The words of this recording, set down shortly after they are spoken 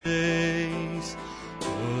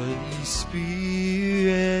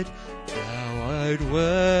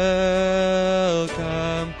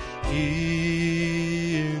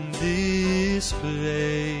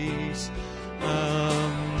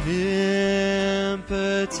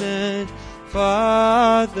omnipotent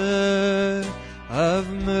Father of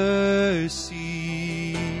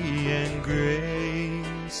mercy and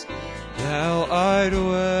grace, thou art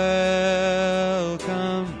welcome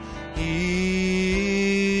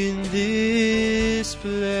in this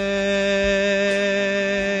place.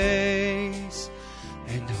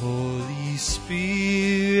 And Holy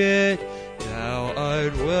Spirit, thou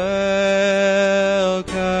art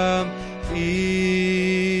welcome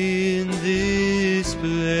in this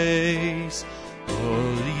place.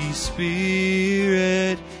 Holy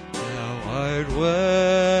Spirit, thou art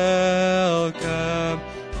welcome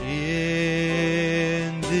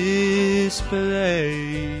in this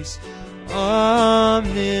place.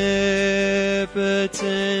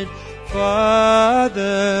 Omnipotent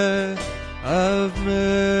Father of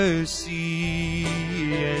mercy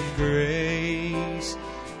and grace,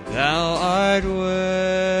 thou art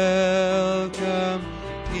welcome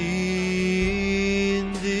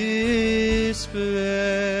in this place.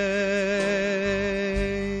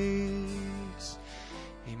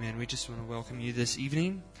 Amen. We just want to welcome you this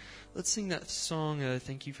evening. Let's sing that song,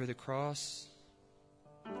 Thank You for the Cross.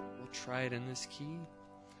 We'll try it in this key.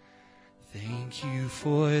 Thank you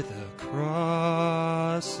for the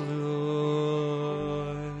cross,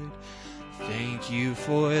 Lord. Thank you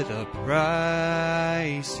for the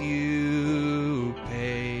price you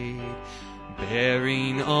paid,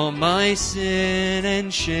 bearing all my sin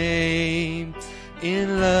and shame.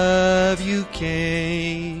 In love you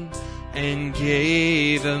came and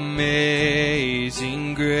gave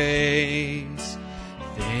amazing grace.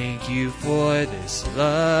 Thank you for this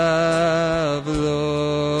love,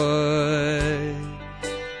 Lord,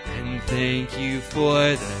 and thank you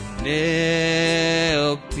for the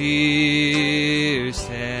nail-pierced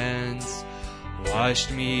hands,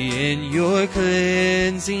 washed me in your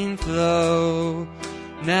cleansing flow.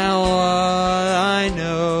 Now all I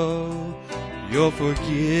know, your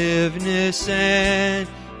forgiveness and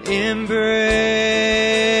embrace.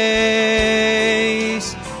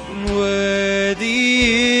 Worthy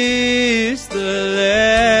is the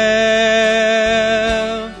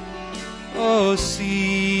Lamb, oh,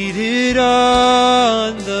 seated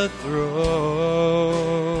on the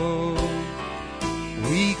throne.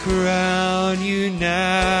 We crown you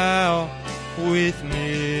now with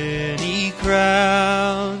many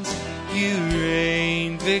crowns. You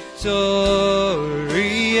reign victorious,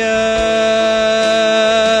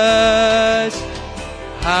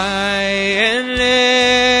 high and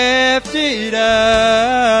lifted up,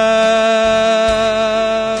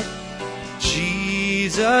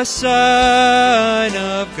 Jesus, Son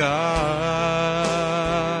of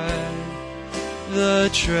God, the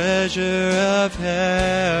treasure of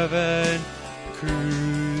heaven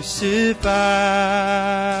crucified.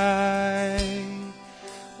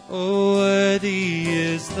 Oh, worthy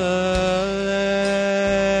is the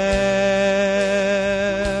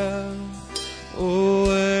Lamb. Oh,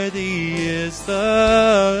 worthy is the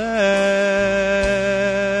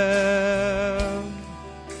Lamb.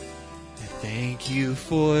 Thank you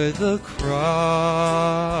for the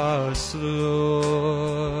cross,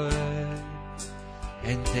 Lord,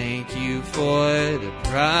 and thank you for the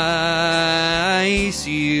price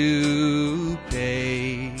you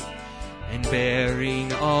paid, and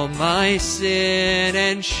bearing all my sin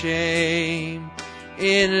and shame.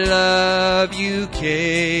 In love you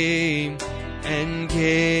came and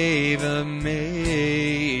gave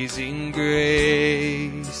amazing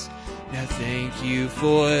grace. Now thank you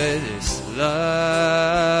for this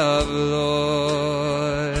love,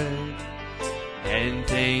 Lord, and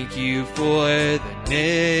thank you for the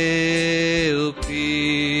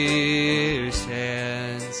nail-pierced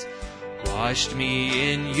hands, washed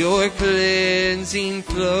me in your cleansing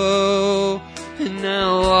flow. And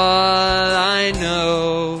now all I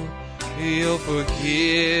know, your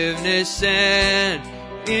forgiveness and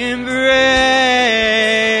embrace.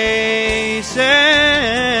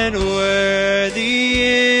 And worthy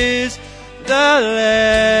is the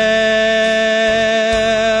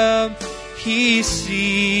Lamb, He's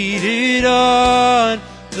seated on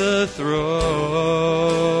the throne.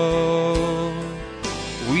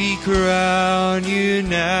 We crown you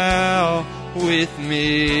now with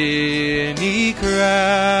many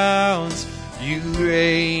crowns. You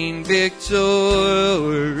reign victorious,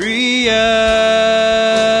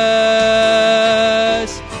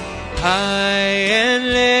 high and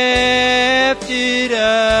lifted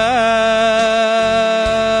up.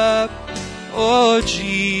 Oh,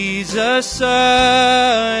 Jesus,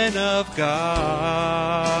 Son of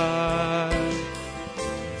God,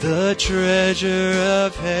 the treasure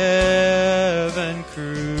of heaven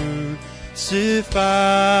crucified.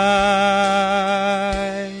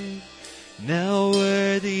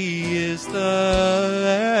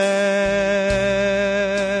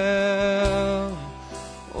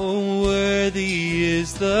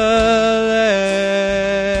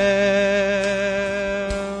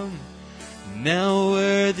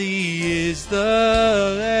 is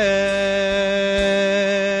the Lamb.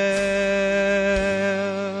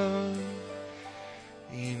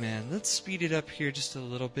 Amen. Let's speed it up here just a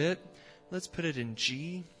little bit. Let's put it in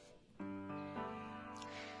G.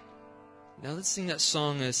 Now let's sing that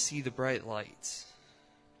song, See the Bright Light.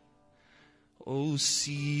 Oh,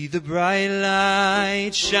 see the bright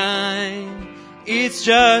light shine. It's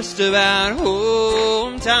just about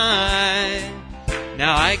home time.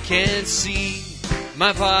 Now I can see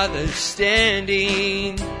my Father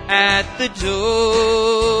standing at the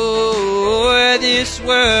door. This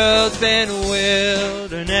world's been a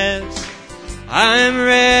wilderness. I'm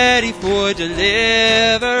ready for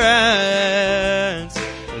deliverance.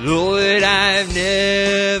 Lord, I've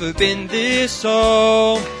never been this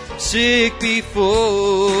homesick before.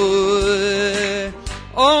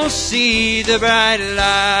 Oh, see the bright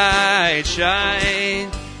light shine.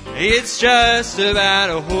 It's just about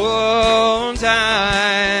a home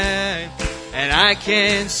time. And I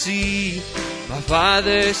can see my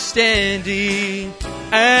Father standing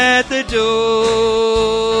at the door.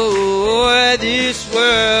 This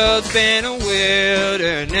world's been a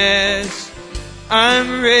wilderness.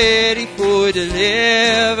 I'm ready for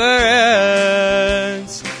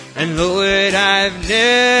deliverance. And Lord, I've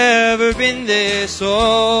never been this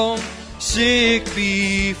homesick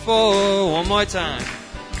before. One more time.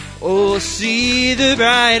 Oh, see the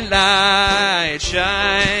bright light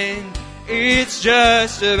shine. It's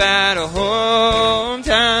just about a home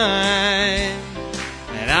time.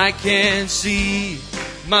 And I can see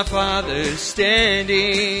my Father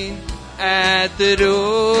standing at the door.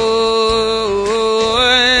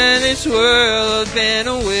 This world's been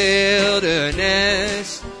a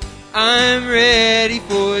wilderness. I'm ready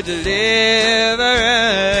for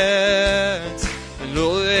deliverance. And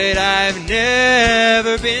Lord, I've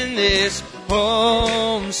never been this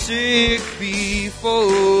homesick before.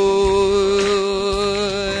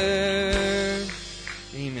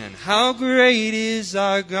 Amen. How great is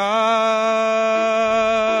our God?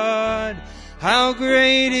 How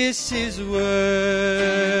great is His word?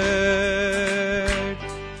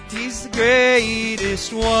 He's the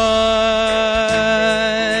greatest one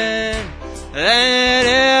that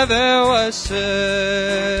ever was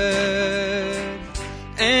heard.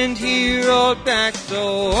 And He rolled back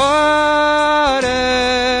the waters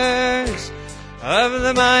of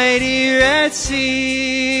the mighty Red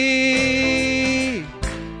Sea.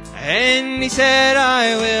 And He said,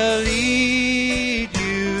 I will lead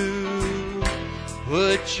you.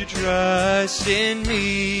 Put your trust in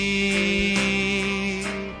me.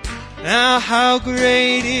 Now how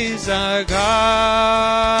great is our God?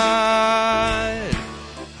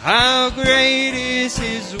 How great is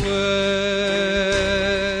His word?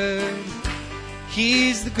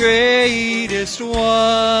 He's the greatest one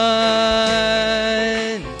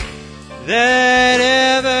that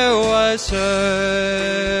ever was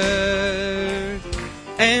heard.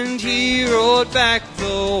 And He rolled back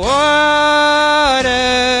the waters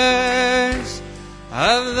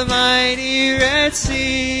of the mighty Red Sea.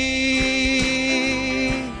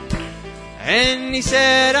 And He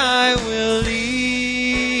said, I will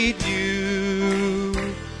lead you.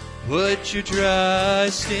 Put your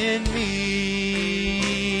trust in me.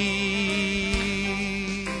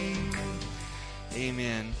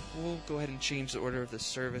 Amen. We'll go ahead and change the order of the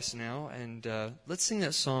service now. And let's sing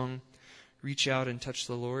that song, Reach Out and Touch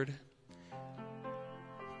the Lord.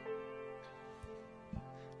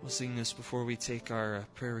 We'll sing this before we take our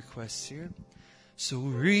prayer requests here. So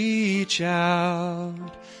reach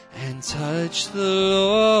out and touch the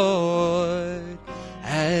Lord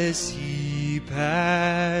as He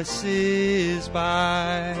passes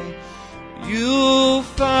by. You'll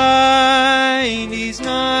find He's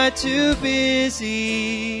not too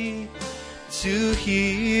busy to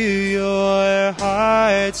hear your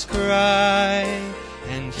heart's cry.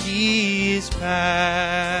 And He is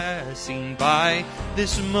passing by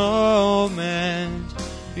this moment,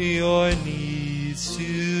 your needs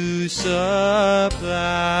to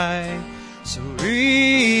supply. So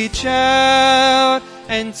reach out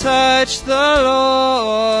and touch the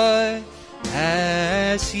Lord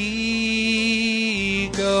as He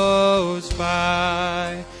goes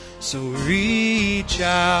by. So reach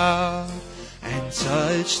out and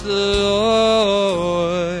touch the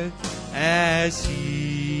Lord as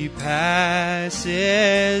He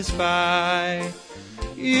passes by.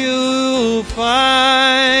 You'll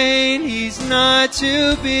find He's not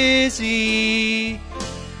too busy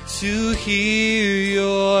to hear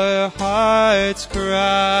your heart's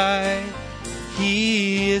cry.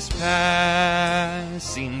 He is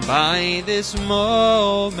passing by this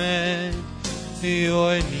moment,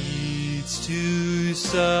 your needs needs to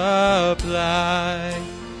supply.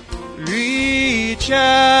 Reach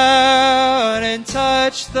out and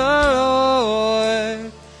touch the Lord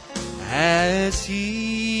as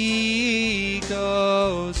He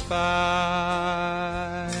goes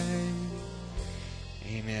by.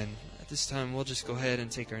 Amen. At this time, we'll just go ahead and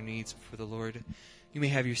take our needs before the Lord. You may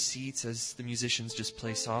have your seats as the musicians just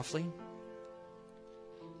play softly. And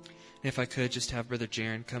if I could, just have Brother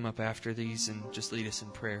Jaron come up after these and just lead us in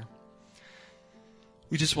prayer.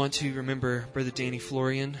 We just want to remember Brother Danny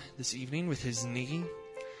Florian this evening with his knee.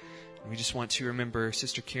 And we just want to remember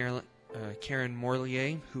Sister Karen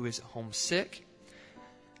Morlier, who is home sick.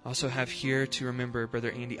 Also have here to remember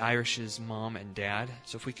Brother Andy Irish's mom and dad.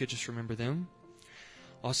 So if we could just remember them.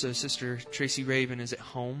 Also, Sister Tracy Raven is at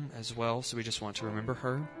home as well, so we just want to remember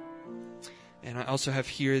her. And I also have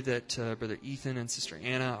here that Brother Ethan and Sister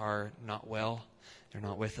Anna are not well. They're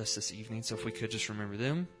not with us this evening, so if we could just remember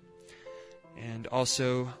them. And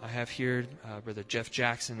also, I have here Brother Jeff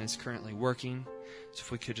Jackson is currently working, so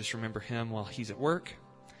if we could just remember him while he's at work.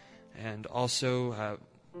 And also,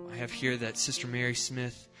 I have here that Sister Mary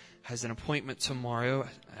Smith has an appointment tomorrow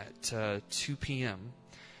at 2 p.m.,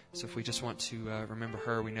 so if we just want to remember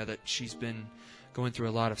her, we know that she's been going through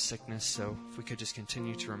a lot of sickness, so if we could just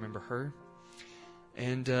continue to remember her.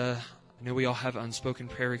 And I know we all have unspoken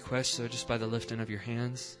prayer requests, so just by the lifting of your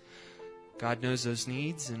hands, God knows those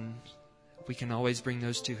needs, and we can always bring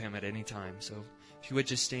those to Him at any time. So if you would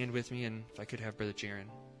just stand with me, and if I could have Brother Jaron.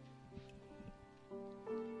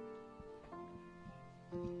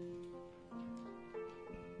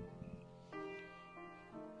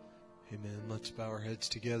 Amen. Let's bow our heads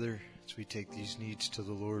together as we take these needs to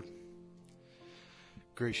the Lord.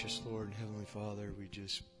 Gracious Lord and Heavenly Father, we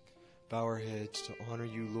just bow our heads to honor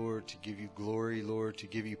you, Lord, to give you glory, Lord, to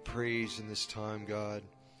give you praise in this time, God.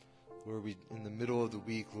 Lord, we in the middle of the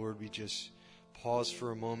week, Lord, we just pause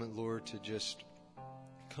for a moment, Lord, to just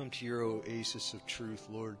come to your oasis of truth,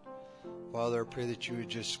 Lord. Father, I pray that you would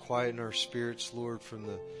just quieten our spirits, Lord, from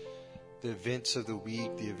the events of the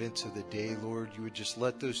week, the events of the day, Lord. You would just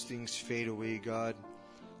let those things fade away, God.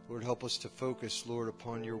 Lord, help us to focus, Lord,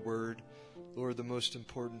 upon your word. Lord, the most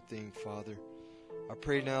important thing, Father. I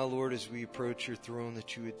pray now, Lord, as we approach your throne,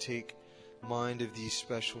 that you would take mind of these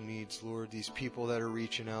special needs, Lord, these people that are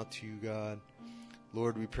reaching out to you, God.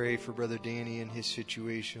 Lord, we pray for Brother Danny and his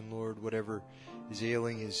situation, Lord, whatever is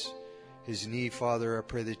ailing his knee, Father. I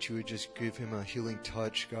pray that you would just give him a healing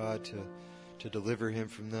touch, God, to deliver him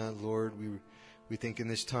from that, Lord. We think in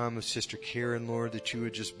this time of Sister Karen, Lord, that you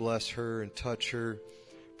would just bless her and touch her,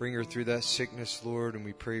 bring her through that sickness, Lord. And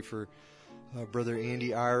we pray for Brother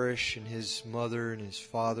Andy Irish and his mother and his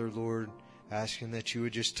father, Lord, asking that you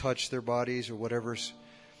would just touch their bodies or whatever's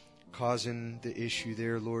causing the issue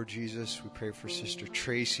there, Lord Jesus. We pray for Sister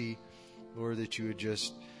Tracy, Lord, that you would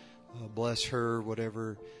just bless her,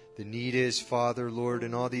 whatever the need is, Father, Lord,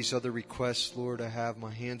 and all these other requests, Lord. I have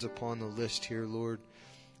my hands upon the list here, Lord.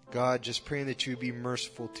 God, just praying that you be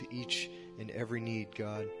merciful to each and every need,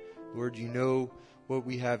 God. Lord, you know what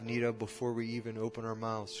we have need of before we even open our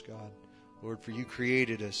mouths, God. Lord, for you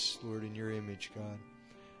created us, Lord, in your image, God.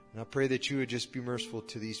 And I pray that you would just be merciful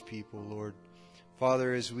to these people, Lord.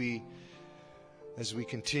 Father, as we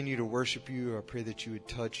continue to worship you, I pray that you would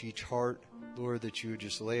touch each heart, Lord, that you would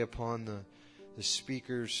just lay upon the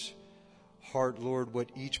speaker's heart, Lord, what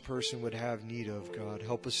each person would have need of, God.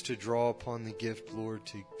 Help us to draw upon the gift, Lord,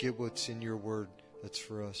 to get what's in your word that's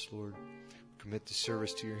for us, Lord. Commit the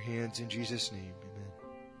service to your hands in Jesus' name. Amen.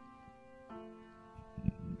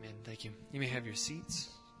 Amen. Thank you. You may have your seats.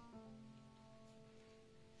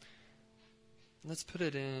 Let's put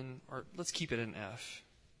it in, or let's keep it in F.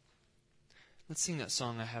 Let's sing that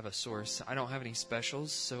song, I Have a Source. I don't have any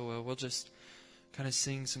specials, so we'll just kind of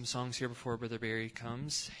sing some songs here before Brother Barry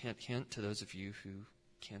comes. Hint, hint to those of you who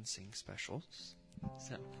can sing specials.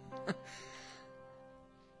 So,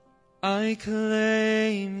 I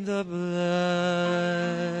claim the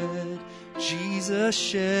blood Jesus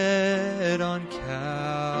shed on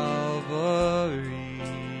Calvary,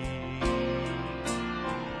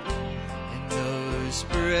 and those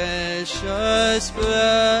precious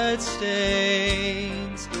blood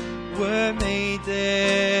stains were made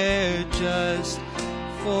there just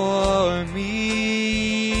for me,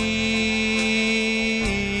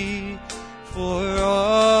 for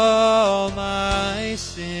all my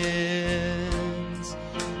sins,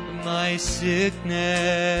 my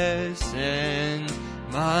sickness and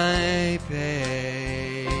my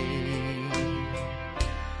pain.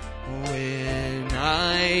 When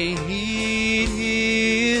I need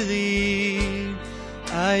healing,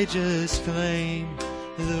 I just claim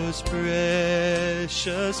those precious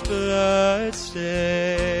precious blood stains.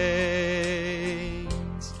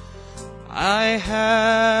 I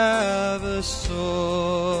have a source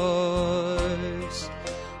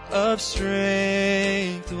of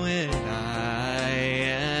strength when I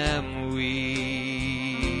am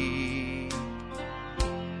weak,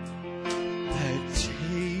 that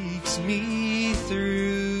takes me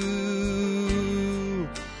through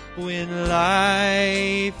when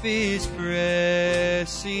life is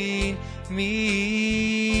pressing me.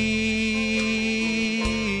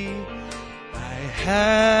 I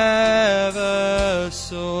have a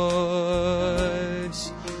source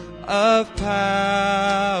of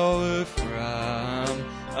power from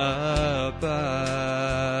above.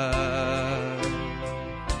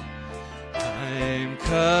 I'm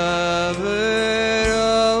covered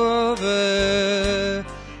over,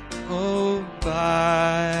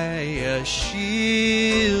 by a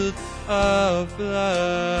shield of blood.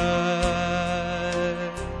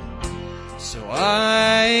 So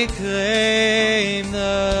I claim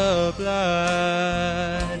the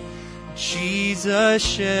blood Jesus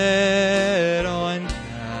shed on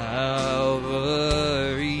Calvary.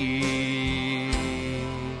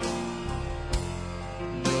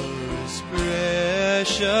 Those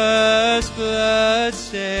precious blood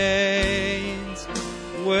stains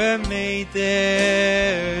were made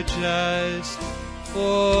there just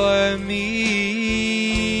for me,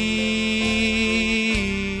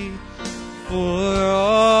 for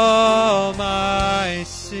all my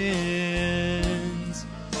sins,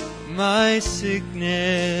 my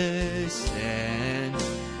sickness and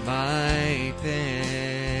my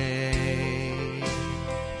pain.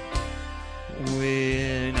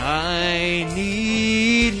 When I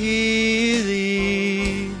need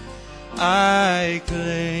healing, I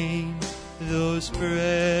claim those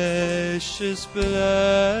precious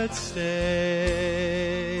blood stains.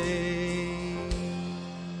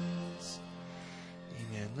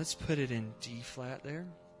 Amen. Let's put it in D flat there.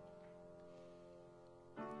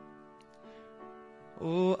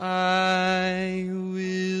 Oh, I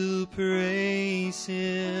will praise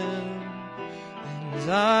Him,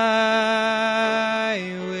 and I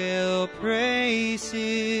will praise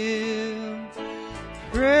Him.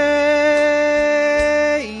 Praise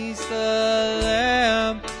the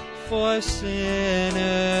Lamb for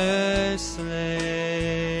sinners slain.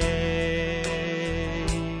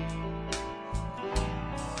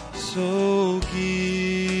 So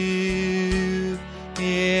give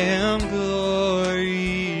Him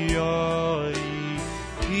glory, all ye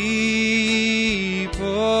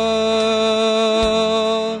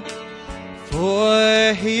people,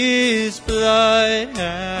 for His blood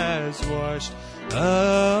has washed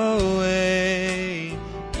away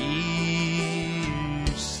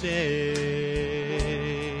each stain.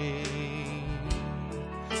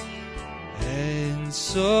 And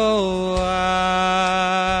so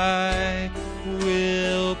I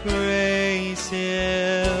will praise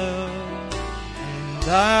Him, and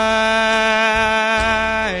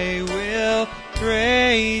I will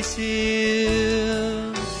praise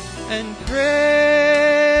Him, and praise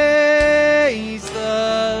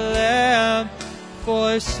the Lamb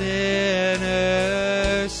for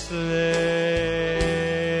sinners slain.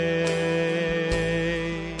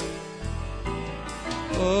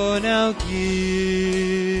 Oh, now give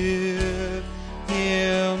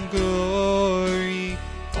Him glory,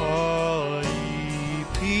 all ye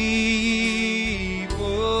people,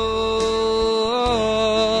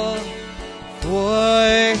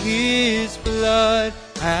 for His blood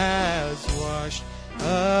has washed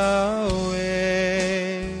away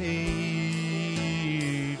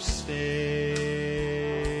each stain.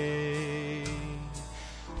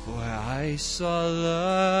 For I saw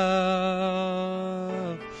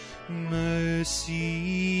love, mercy,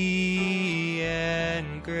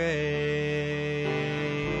 and grace.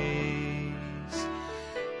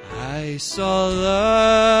 I saw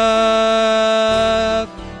love,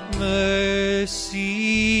 mercy,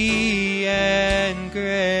 and grace.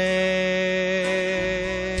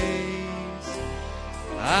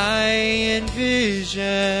 I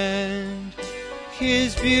envisioned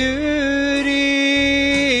His beauty.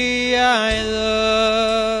 I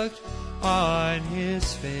looked on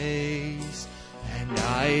His face, and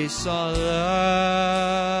I saw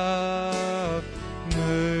love,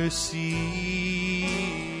 mercy,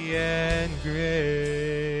 and grace.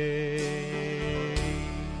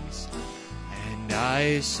 And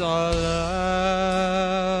I saw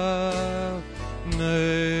love,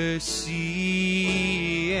 mercy,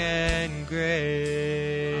 and grace.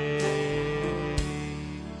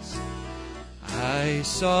 I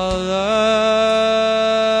saw love,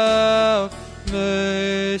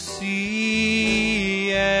 mercy,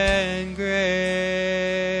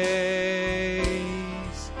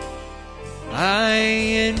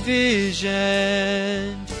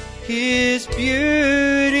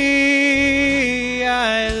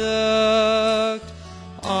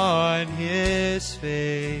 His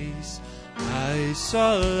face, I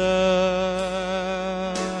saw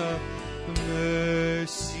love,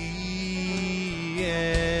 mercy,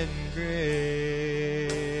 and grace.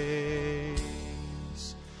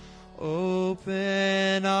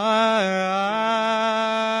 Open our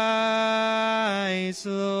eyes,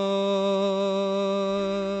 Lord.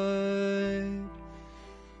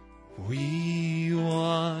 We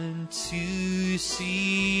want to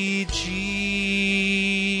see Jesus,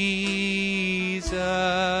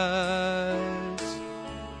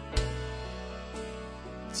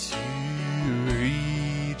 to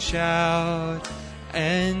reach out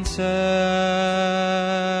and touch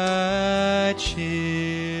Him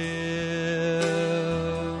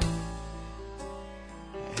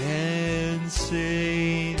and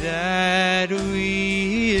say that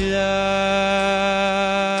we love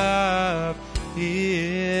Him.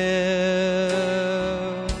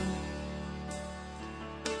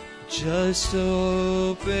 Just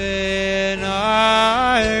open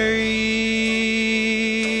our ears,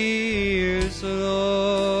 Lord,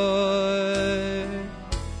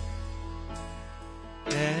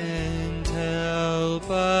 and help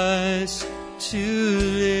us to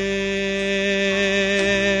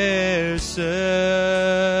listen.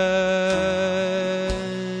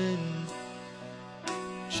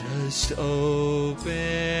 Just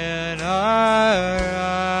open our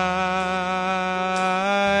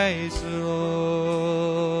eyes, Lord.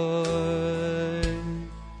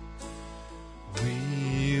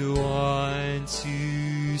 We want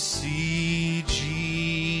to see Jesus.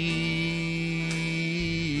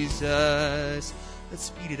 Let's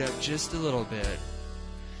speed it up just a little bit.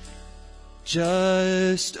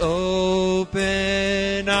 Just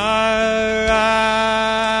open our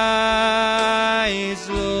eyes,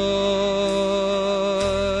 Lord.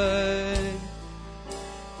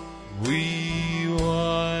 We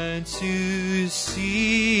want to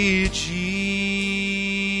see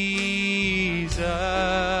Jesus,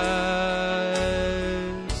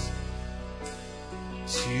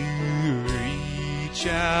 to reach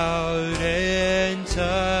out and touch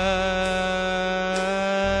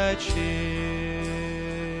Him,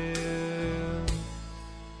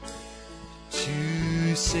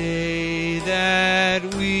 to say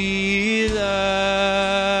that we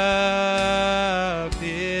love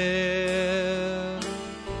Him.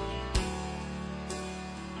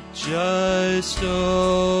 Just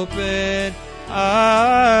open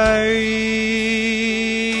our ears,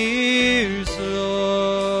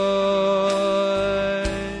 Lord,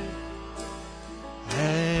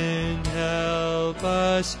 and help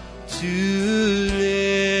us to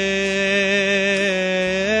listen.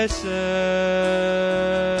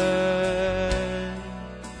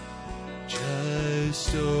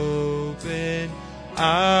 Just open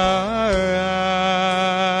our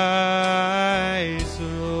eyes,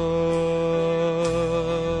 Lord.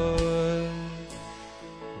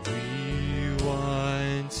 We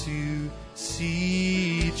want to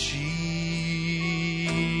see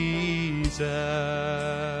Jesus.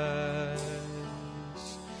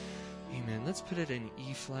 Amen. Let's put it in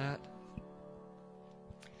E flat.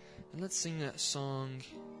 And let's sing that song,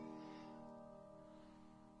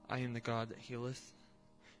 I Am the God That Healeth.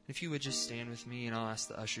 If you would just stand with me, and I'll ask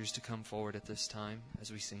the ushers to come forward at this time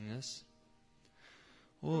as we sing this.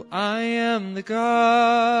 Oh, I am the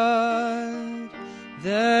God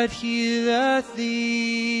that healeth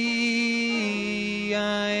thee.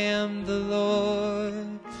 I am the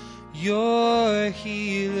Lord, your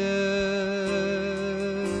healer.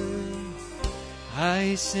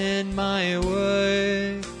 I sent my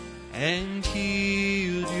word and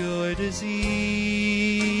healed your disease.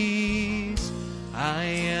 I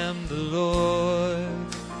am the Lord,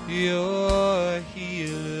 your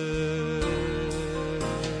healer.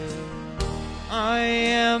 I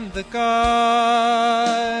am the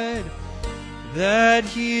God that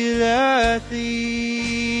healeth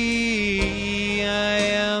thee. I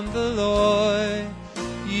am the Lord,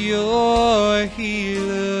 your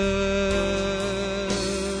healer.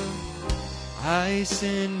 I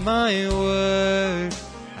sent my word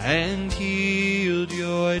and healed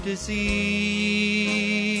your disease.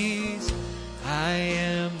 I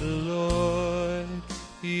am the Lord,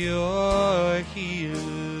 your healer.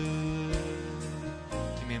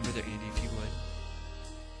 Do me, Brother Andy, if you would.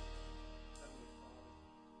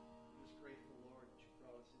 Just grateful, Lord, that you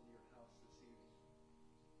brought us into your house this evening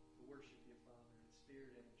to worship you, Father, in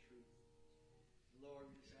spirit and in truth. Lord,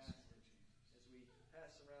 we just ask that as we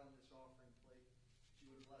pass around this offering plate, that you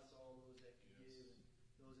would bless all those that could give and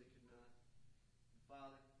those that could not. And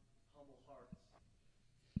Father, humble hearts,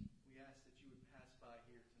 we ask that you would pass by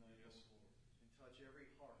here tonight, Lord, and touch every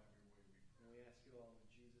heart. And we ask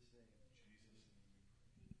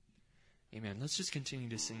Amen. Let's just continue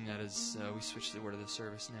to sing that as we switch to the word of the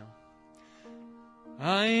service now.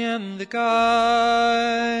 I am the God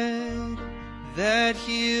that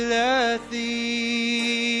healeth thee.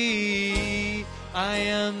 I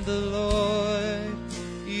am the Lord,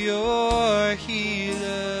 your healer.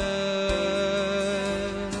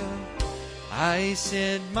 I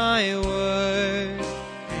sent my word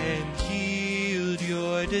and healed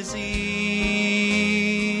your disease.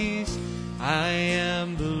 I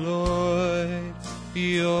am the Lord,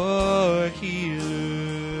 your healer.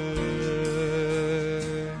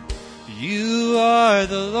 You are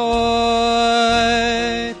the Lord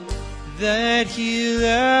that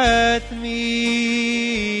healeth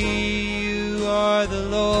me. You are the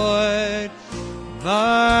Lord,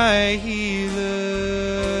 my healer.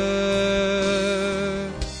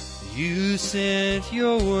 You sent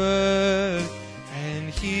your word and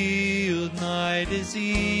healed my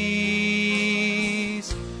disease.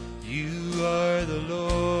 You are the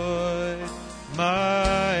Lord,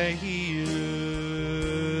 my healer.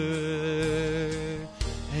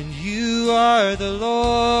 And you are the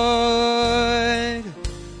Lord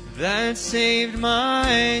that saved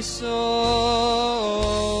my soul.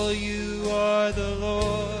 You are the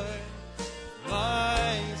Lord,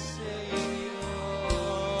 my Savior.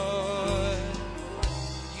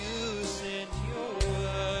 You sent your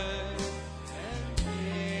word and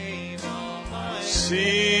gave all my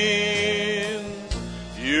sins.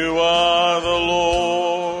 You are the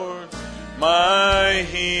Lord, my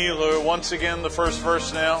healer. Once again, the first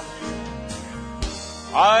verse now.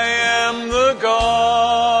 I am the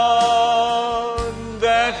God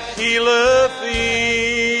that healeth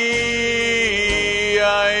thee.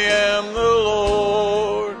 I am the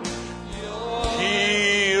Lord,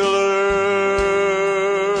 healer.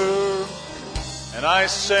 And I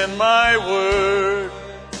send my word,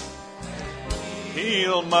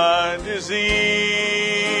 heal my disease.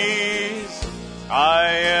 I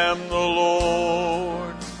am the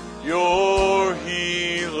Lord, your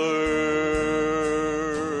healer.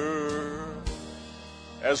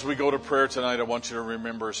 As we go to prayer tonight, I want you to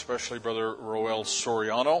remember especially Brother Roel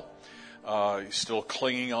Soriano. He's still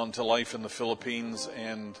clinging on to life in the Philippines,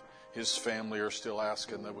 and his family are still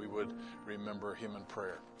asking that we would remember him in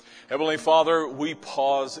prayer. Heavenly Father, we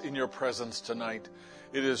pause in your presence tonight.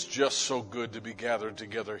 It is just so good to be gathered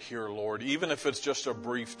together here, Lord, even if it's just a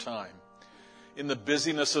brief time. In the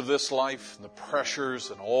busyness of this life, and the pressures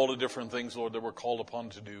and all the different things, Lord, that we're called upon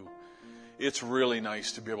to do, it's really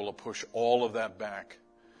nice to be able to push all of that back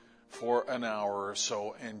for an hour or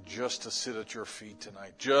so and just to sit at your feet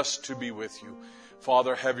tonight, just to be with you.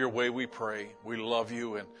 Father, have your way, we pray. We love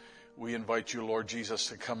you, and we invite you, Lord Jesus,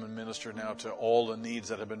 to come and minister now to all the needs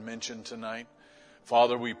that have been mentioned tonight.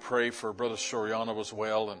 Father, we pray for Brother Soriano as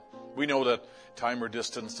well, and we know that time or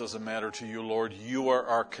distance doesn't matter to you, Lord. You are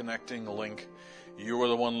our connecting link. You are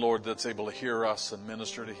the one, Lord, that's able to hear us and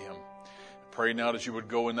minister to him. Pray now that you would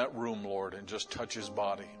go in that room, Lord, and just touch his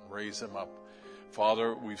body and raise him up.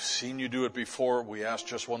 Father, we've seen you do it before. We ask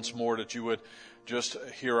just once more that you would just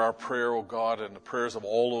hear our prayer, oh God, and the prayers of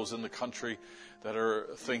all those in the country that are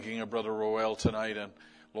thinking of Brother Roel tonight. And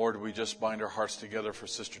Lord, we just bind our hearts together for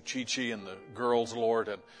Sister Chichi and the girls, Lord,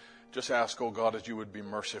 and just ask, oh God, that you would be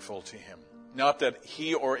merciful to him. Not that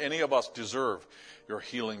he or any of us deserve your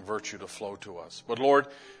healing virtue to flow to us. But Lord,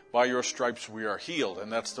 by your stripes we are healed,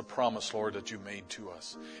 and that's the promise, Lord, that you made to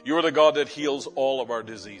us. You are the God that heals all of our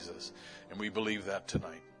diseases, and we believe that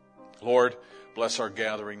tonight. Lord, bless our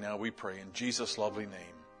gathering now, we pray, in Jesus' lovely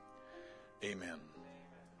name. Amen.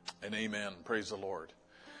 And amen. Praise the Lord.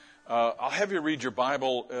 I'll have you read your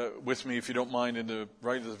Bible with me, if you don't mind,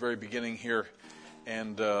 right at the very beginning here,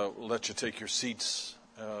 and let you take your seats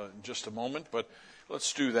in just a moment. But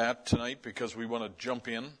let's do that tonight because we want to jump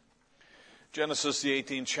in. Genesis, the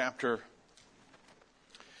 18th chapter,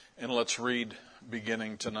 and let's read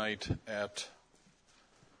beginning tonight at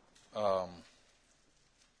the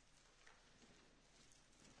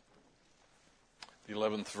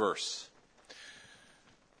 11th verse.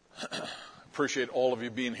 Appreciate all of you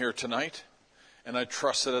being here tonight, and I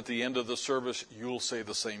trust that at the end of the service you'll say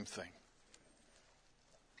the same thing.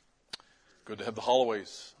 Good to have the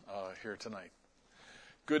Holloways here tonight.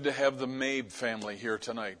 Good to have the Mabe family here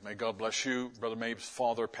tonight. May God bless you. Brother Mabe's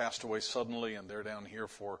father passed away suddenly, and they're down here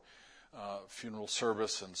for funeral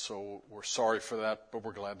service, and so we're sorry for that, but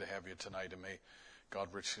we're glad to have you tonight, and may God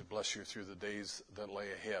richly bless you through the days that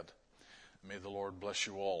lay ahead. May the Lord bless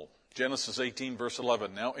you all. Genesis 18, verse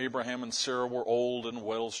 11. Now Abraham and Sarah were old and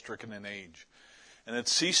well stricken in age, and had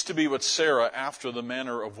ceased to be with Sarah after the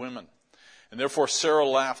manner of women. And therefore Sarah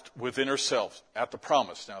laughed within herself at the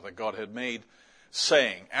promise now that God had made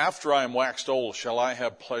saying, after I am waxed old, shall I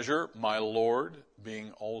have pleasure, my Lord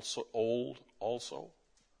being also old also?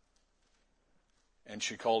 And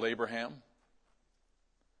she called Abraham,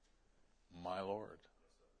 my Lord.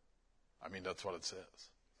 I mean, that's what it says.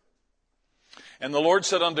 And the Lord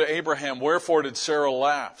said unto Abraham, wherefore did Sarah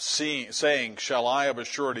laugh, saying, shall I of a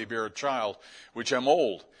surety bear a child, which am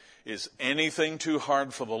old? Is anything too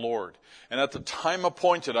hard for the Lord? And at the time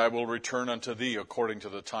appointed I will return unto thee according to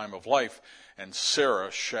the time of life, and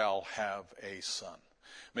Sarah shall have a son.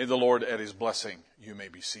 May the Lord add his blessing. You may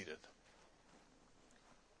be seated.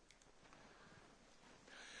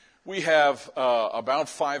 We have about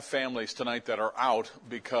 5 families tonight that are out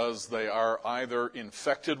because they are either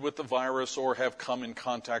infected with the virus or have come in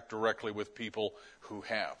contact directly with people who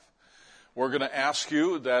have. We're going to ask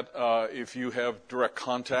you that if you have direct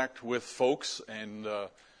contact with folks and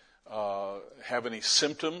have any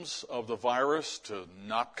symptoms of the virus, to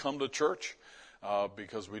not come to church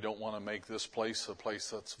because we don't want to make this place a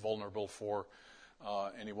place that's vulnerable for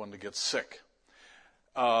anyone to get sick.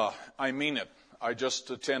 I mean it. I just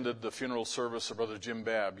attended the funeral service of Brother Jim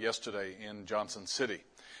Babb yesterday in Johnson City,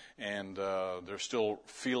 and they're still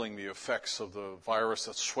feeling the effects of the virus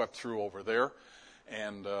that swept through over there.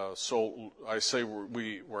 And so I say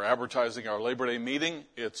we're advertising our Labor Day meeting.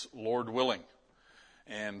 It's Lord willing.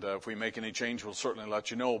 And if we make any change, we'll certainly let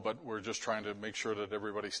you know, but we're just trying to make sure that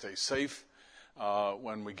everybody stays safe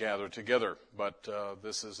when we gather together. But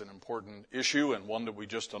this is an important issue, and one that we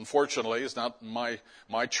just, unfortunately, is not my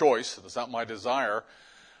choice. It's not my desire,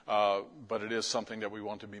 but it is something that we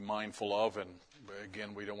want to be mindful of. And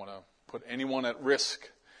again, we don't want to put anyone at risk,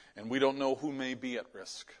 and we don't know who may be at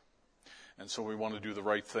risk. And so we want to do the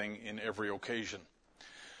right thing in every occasion.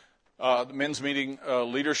 The men's meeting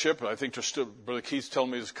leadership, I think there's still, Brother Keith's telling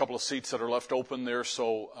me there's a couple of seats that are left open there,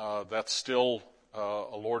 so that's still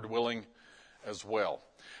a Lord willing as well.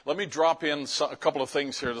 Let me drop in a couple of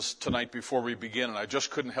things here tonight before we begin, and I just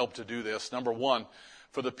couldn't help to do this. Number one,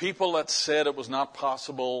 for the people that said it was not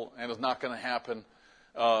possible and is not going to happen,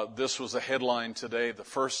 this was a headline today. The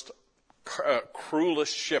first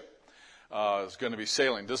crewless ship is going to be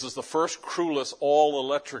sailing. This is the first crewless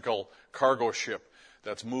all-electrical cargo ship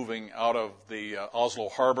that's moving out of the Oslo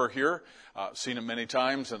harbor here. Seen it many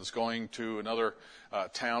times, and it's going to another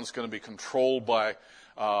town. It's going to be controlled by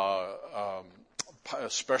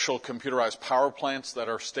special computerized power plants that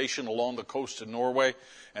are stationed along the coast in Norway,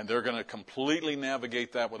 and they're going to completely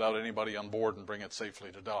navigate that without anybody on board and bring it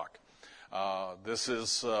safely to dock. This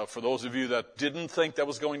is for those of you that didn't think that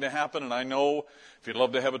was going to happen, and I know if you'd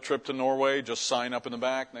love to have a trip to Norway, just sign up in the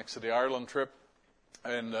back next to the Ireland trip.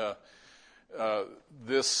 And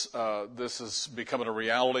this is becoming a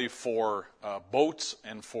reality for boats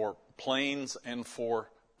and for planes and for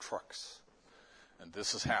trucks. And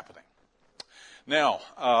this is happening. Now,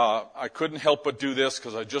 I couldn't help but do this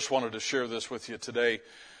because I just wanted to share this with you today.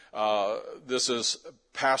 This is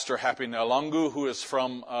Pastor Happy Nalangu, who is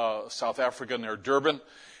from South Africa near Durban,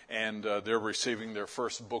 and they're receiving their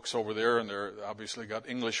first books over there, and they're obviously got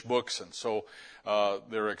English books, and so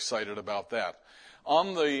they're excited about that.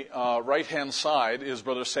 On the right-hand side is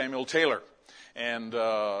Brother Samuel Taylor, and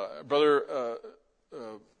Brother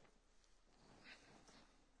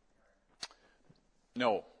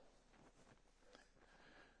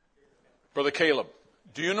Caleb.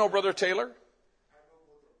 Do you know Brother Taylor?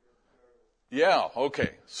 Yeah,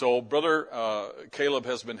 okay. So Brother Caleb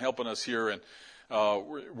has been helping us here, and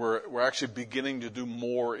we're actually beginning to do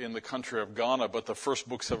more in the country of Ghana, but the first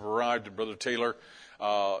books have arrived, and Brother Taylor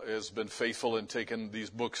has been faithful in taking these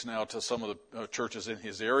books now to some of the churches in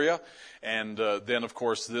his area. And then, of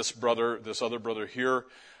course, this other brother here,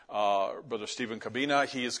 Brother Stephen Kabina,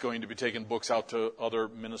 he is going to be taking books out to other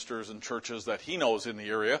ministers and churches that he knows in the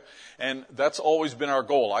area. And that's always been our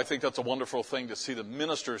goal. I think that's a wonderful thing to see the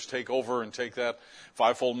ministers take over and take that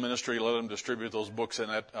fivefold ministry, let them distribute those books in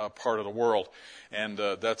that part of the world. And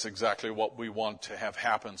that's exactly what we want to have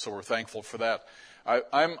happen. So we're thankful for that.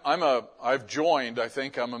 I've joined, I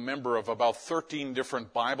think I'm a member of about 13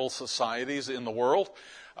 different Bible societies in the world.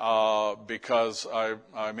 Because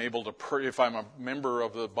I'm able to, if I'm a member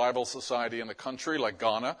of the Bible Society in the country, like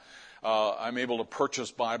Ghana, I'm able to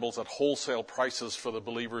purchase Bibles at wholesale prices for the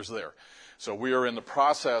believers there. So we are in the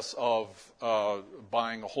process of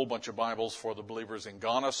buying a whole bunch of Bibles for the believers in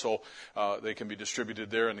Ghana, so they can be distributed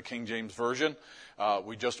there in the King James Version.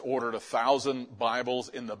 We just ordered 1,000 Bibles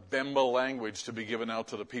in the Bemba language to be given out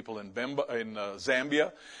to the people in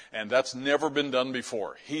Zambia, and that's never been done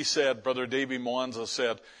before. He said, Brother Davy Mwanza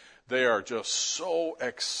said, they are just so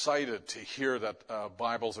excited to hear that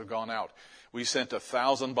Bibles have gone out. We sent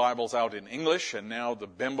 1,000 Bibles out in English, and now the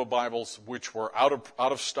Bemba Bibles, which were out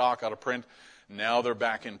of stock, out of print, now they're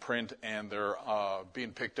back in print, and they're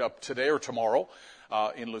being picked up today or tomorrow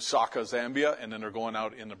in Lusaka, Zambia, and then they're going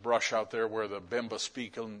out in the brush out there where the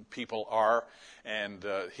Bemba-speaking people are. And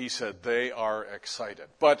he said they are excited.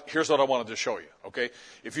 But here's what I wanted to show you, okay?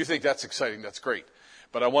 If you think that's exciting, that's great.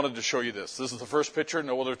 But I wanted to show you this. This is the first picture.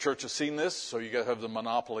 No other church has seen this, so you guys have the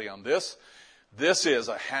monopoly on this. This is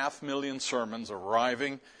 500,000 sermons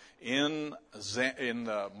arriving in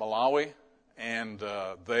Malawi, and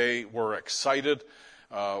they were excited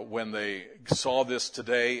when they saw this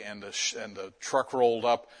today, and the truck rolled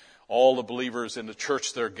up. All the believers in the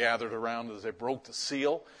church there gathered around as they broke the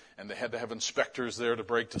seal, and they had to have inspectors there to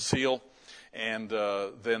break the seal, and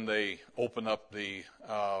then they opened up the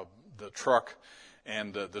truck.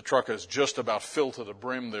 And the truck is just about filled to the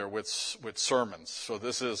brim there with sermons. So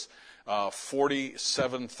this is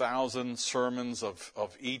 47,000 sermons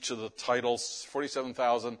of each of the titles,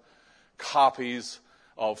 47,000 copies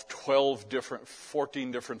of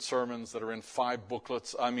 14 different sermons that are in 5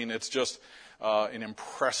 booklets. I mean, it's just an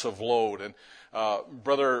impressive load. And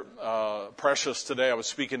Brother Precious today, I was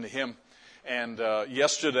speaking to him, and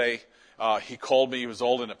yesterday he called me. He was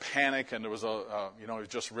all in a panic, and there was he was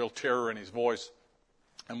just real terror in his voice.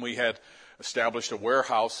 And we had established a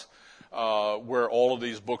warehouse where all of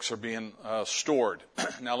these books are being stored.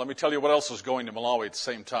 Now, let me tell you what else is going to Malawi at the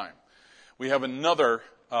same time. We have another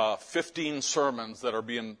 15 sermons that are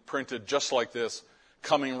being printed just like this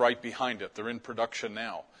coming right behind it. They're in production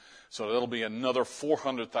now. So there'll be another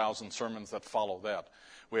 400,000 sermons that follow that.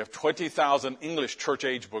 We have 20,000 English church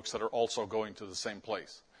age books that are also going to the same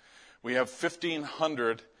place. We have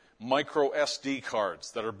 1,500 micro SD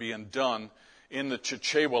cards that are being done in the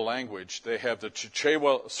Chichewa language. They have the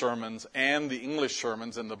Chichewa sermons and the English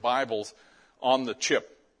sermons and the Bibles on the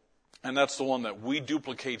chip. And that's the one that we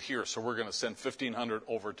duplicate here, so we're going to send 1,500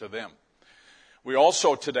 over to them. We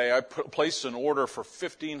also today, I placed an order for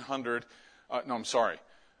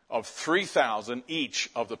 3,000 each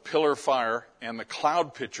of the Pillar Fire and the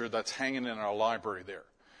Cloud picture that's hanging in our library there.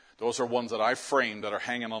 Those are ones that I framed that are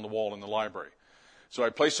hanging on the wall in the library. So I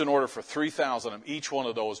placed an order for 3,000 of each one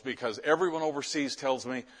of those because everyone overseas tells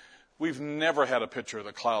me we've never had a picture of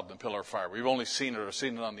the Cloud and the Pillar of Fire. We've only seen it or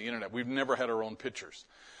seen it on the internet. We've never had our own pictures.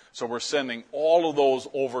 So we're sending all of those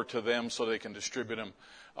over to them so they can distribute them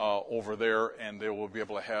over there, and they will be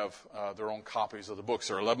able to have their own copies of the books.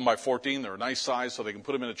 They're 11 by 14. They're a nice size, so they can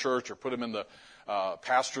put them in a church or put them in the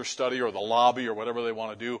pastor's study or the lobby or whatever they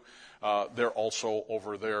want to do. They're also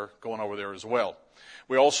over there, going over there as well.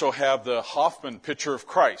 We also have the Hoffman Picture of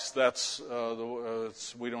Christ. That's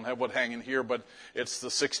we don't have one hanging here, but it's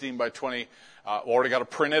the 16 by 20. Already got it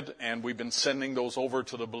printed, and we've been sending those over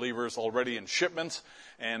to the believers already in shipments,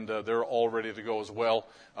 and they're all ready to go as well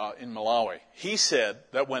in Malawi. He said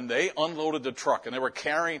that when they unloaded the truck, and they were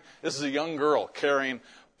carrying, this is a young girl carrying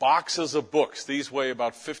boxes of books. These weigh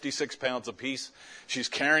about 56 pounds apiece. She's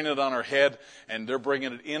carrying it on her head, and they're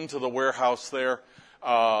bringing it into the warehouse there.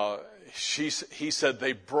 He said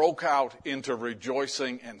they broke out into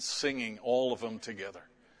rejoicing and singing, all of them together.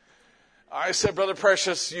 I said, Brother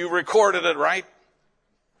Precious, you recorded it, right?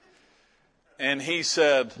 And he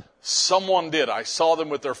said, someone did. I saw them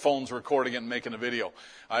with their phones recording it and making a video.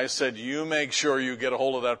 I said, you make sure you get a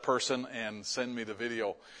hold of that person and send me the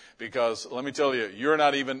video. Because let me tell you, you're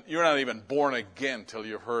not even born again till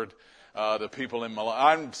you've heard the people in Malawi.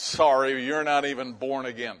 I'm sorry, you're not even born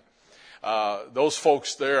again. Those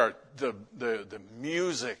folks there, the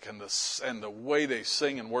music and the way they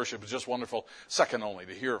sing and worship is just wonderful. Second only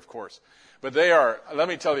to hear, of course. But they are, let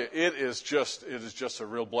me tell you, it is just a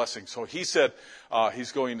real blessing. So he said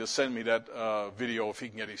he's going to send me that video if he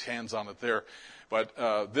can get his hands on it there.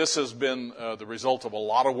 But this has been the result of a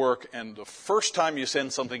lot of work. And the first time you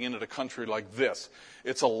send something into the country like this,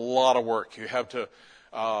 it's a lot of work. You have to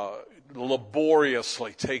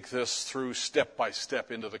laboriously take this through step by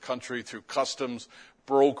step into the country, through customs,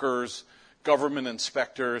 brokers, government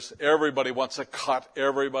inspectors. Everybody wants a cut.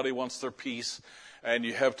 Everybody wants their piece. And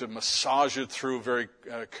you have to massage it through very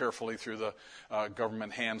carefully through the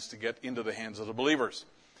government hands to get into the hands of the believers.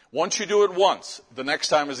 Once you do it once, the next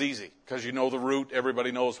time is easy because you know the route.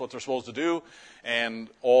 Everybody knows what they're supposed to do, and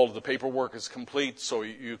all of the paperwork is complete, so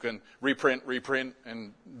you can reprint,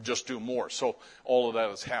 and just do more. So all of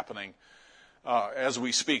that is happening as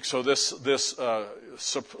we speak. So this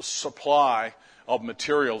supply of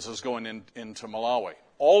materials is going into Malawi.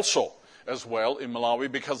 Also, as well in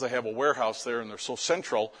Malawi because they have a warehouse there and they're so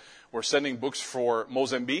central. We're sending books for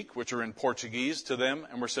Mozambique, which are in Portuguese, to them,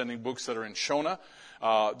 and we're sending books that are in Shona.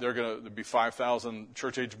 There'll be 5,000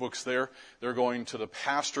 church-age books there. They're going to the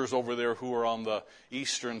pastors over there who are on the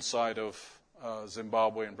eastern side of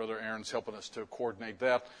Zimbabwe, and Brother Aaron's helping us to coordinate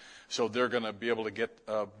that. So they're going to be able to get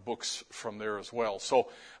books from there as well. So,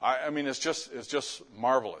 I mean, it's just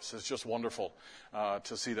marvelous. It's just wonderful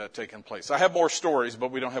to see that taking place. I have more stories,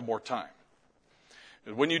 but we don't have more time.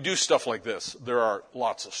 When you do stuff like this, there are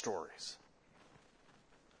lots of stories.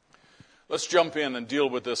 Let's jump in and deal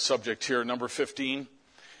with this subject here, number 15.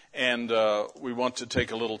 And we want to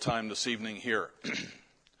take a little time this evening here.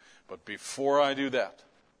 But before I do that,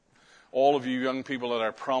 all of you young people that I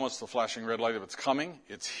promised the flashing red light, if it's coming,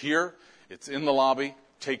 it's here, it's in the lobby.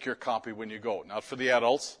 Take your copy when you go. Not for the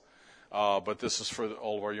adults, but this is for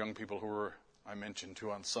all of our young people who I mentioned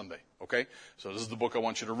to on Sunday. Okay? So this is the book I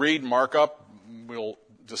want you to read, mark up. We'll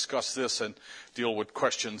discuss this and deal with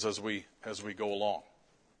questions as we go along.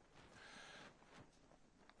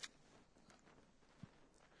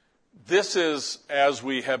 This is, as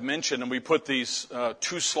we have mentioned, and we put these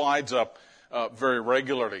 2 slides up very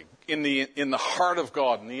regularly. In the heart of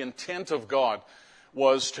God, and the intent of God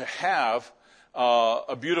was to have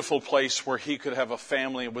a beautiful place where He could have a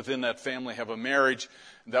family, and within that family have a marriage.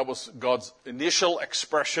 That was God's initial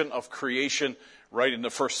expression of creation right in the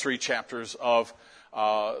first 3 chapters of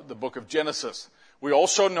the book of Genesis. We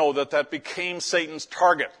also know that became Satan's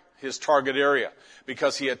target, his target area,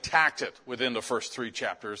 because he attacked it within the first 3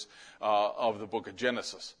 chapters of the book of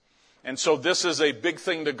Genesis. And so this is a big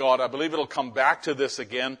thing to God. I believe it'll come back to this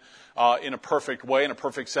again in a perfect way, in a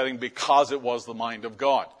perfect setting, because it was the mind of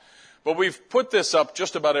God. But we've put this up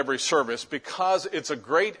just about every service because it's a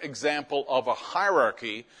great example of a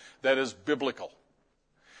hierarchy that is biblical.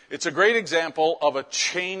 It's a great example of a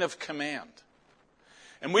chain of command.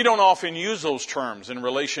 And we don't often use those terms in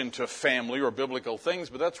relation to family or biblical things,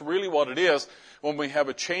 but that's really what it is when we have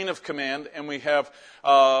a chain of command and we have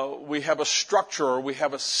a structure or we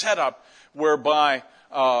have a setup whereby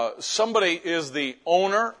somebody is the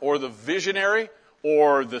owner or the visionary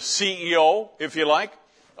or the CEO, if you like,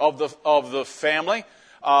 of the family.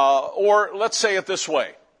 Or let's say it this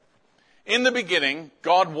way. In the beginning,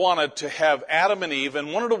 God wanted to have Adam and Eve,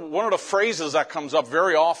 and one of the phrases that comes up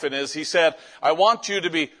very often is He said, I want you to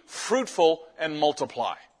be fruitful and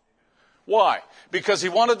multiply. Why? Because He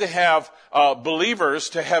wanted to have believers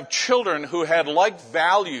to have children who had like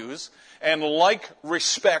values and like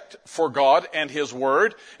respect for God and His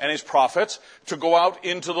Word and His prophets to go out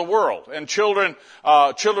into the world. And children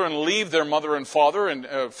leave their mother and father, and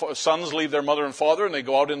sons leave their mother and father, and they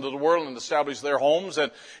go out into the world and establish their homes.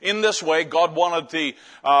 And in this way, God wanted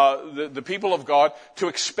the people of God to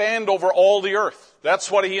expand over all the earth.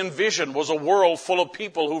 That's what He envisioned, was a world full of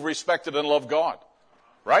people who respected and loved God.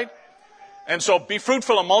 Right? And so be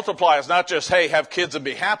fruitful and multiply is not just, hey, have kids and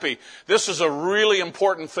be happy. This is a really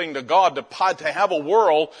important thing to God, to have a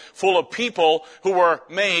world full of people who were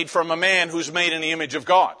made from a man who's made in the image of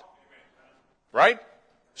God. Right?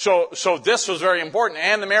 So this was very important.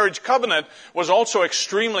 And the marriage covenant was also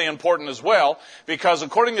extremely important as well, because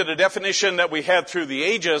according to the definition that we had through the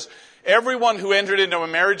ages, everyone who entered into a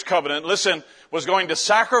marriage covenant, listen, was going to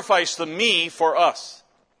sacrifice the me for us.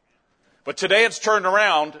 But today it's turned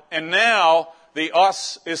around, and now the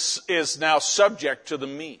us is now subject to the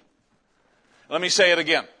me. Let me say it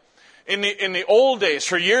again. In the old days,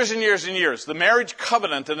 for years and years and years, the marriage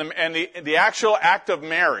covenant and the actual act of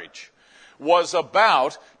marriage was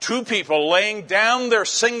about 2 people laying down their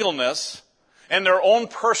singleness and their own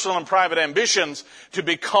personal and private ambitions to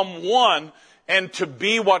become one and to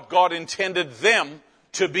be what God intended them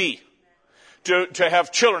to be. To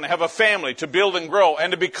have children, to have a family, to build and grow,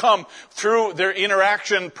 and to become, through their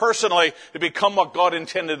interaction personally, to become what God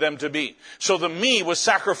intended them to be. So the me was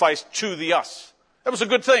sacrificed to the us. That was a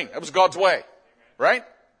good thing. That was God's way. Right?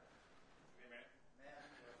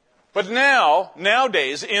 But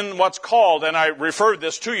nowadays, in what's called, and I referred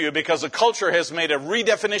this to you because the culture has made a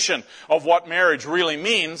redefinition of what marriage really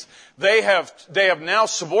means, they have now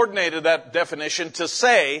subordinated that definition to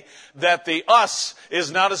say that the us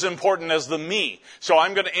is not as important as the me. So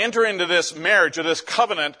I'm going to enter into this marriage or this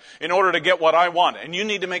covenant in order to get what I want. And you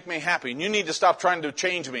need to make me happy. And you need to stop trying to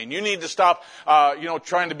change me. And you need to stop,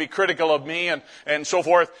 trying to be critical of me and so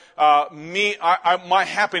forth. My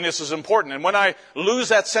happiness is important. And when I lose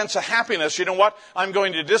that sense of happiness, you know what? I'm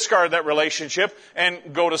going to discard that relationship and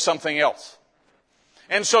go to something else.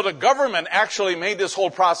 And so the government actually made this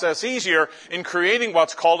whole process easier in creating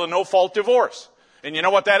what's called a no-fault divorce. And you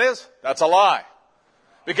know what that is? That's a lie.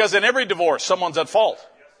 Because in every divorce, someone's at fault.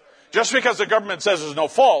 Just because the government says there's no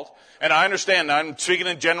fault, and I understand, I'm speaking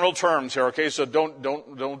in general terms here, okay? So don't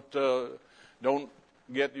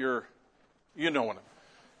get your, you know what I'm,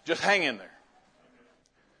 just hang in there.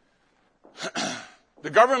 The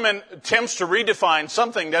government attempts to redefine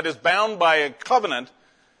something that is bound by a covenant,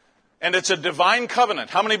 and it's a divine covenant.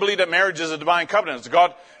 How many believe that marriage is a divine covenant? It's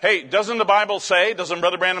God. Hey, doesn't the Bible say, doesn't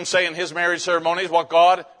Brother Branham say in his marriage ceremonies, what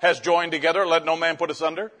God has joined together, let no man put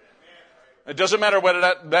asunder? It doesn't matter whether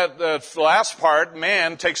that last part,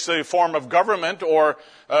 man, takes the form of government, or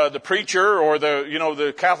the preacher, or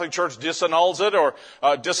the Catholic Church disannuls it, or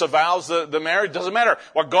disavows the marriage. It doesn't matter.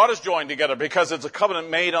 What God has joined together, because it's a covenant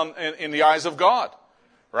made in the eyes of God.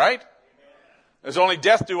 Right? There's only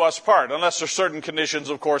death do us part, unless there's certain conditions,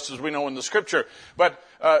 of course, as we know in the Scripture. But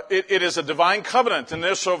it is a divine covenant, and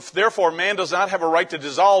therefore man does not have a right to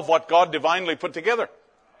dissolve what God divinely put together.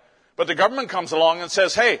 But the government comes along and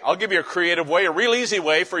says, hey, I'll give you a creative way, a real easy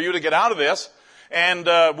way for you to get out of this, and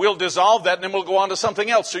we'll dissolve that, and then we'll go on to something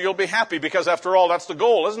else, so you'll be happy, because after all, that's the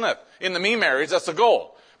goal, isn't it? In the me marriage, that's the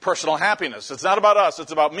goal. Personal happiness. It's not about us,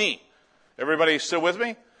 it's about me. Everybody still with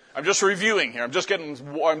me? I'm just reviewing here. I'm just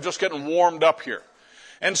getting warmed up here.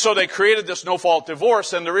 And so they created this no-fault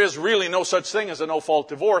divorce, and there is really no such thing as a no-fault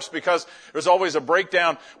divorce, because there's always a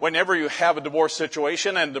breakdown whenever you have a divorce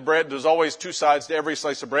situation, and there's always two sides to every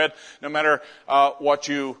slice of bread, no matter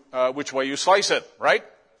which way you slice it, right?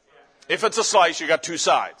 If it's a slice, you got two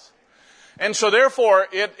sides. And so therefore,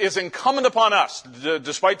 it is incumbent upon us,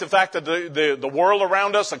 despite the fact that the world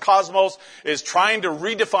around us, the cosmos, is trying to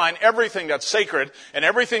redefine everything that's sacred, and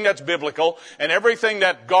everything that's biblical, and everything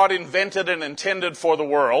that God invented and intended for the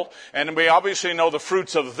world. And we obviously know the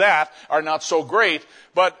fruits of that are not so great.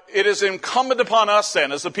 But it is incumbent upon us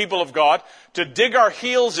then, as the people of God, to dig our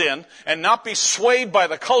heels in and not be swayed by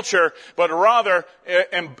the culture, but rather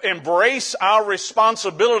embrace our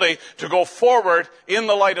responsibility to go forward in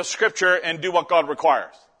the light of Scripture and do what God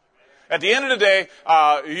requires. At the end of the day,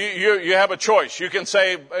 you have a choice. You can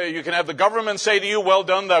have the government say to you, well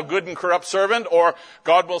done, thou good and corrupt servant, or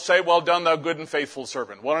God will say, well done, thou good and faithful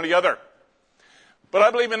servant. One or the other. But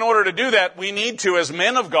I believe in order to do that, we need to, as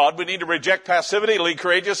men of God, we need to reject passivity, lead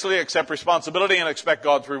courageously, accept responsibility, and expect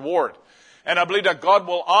God's reward. And I believe that God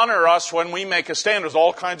will honor us when we make a stand. There's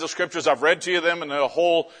all kinds of scriptures. I've read to you them in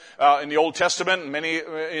the Old Testament and many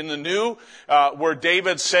in the New, where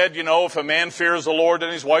David said, if a man fears the Lord,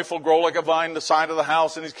 then his wife will grow like a vine in the side of the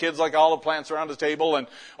house, and his kids like olive plants around the table, and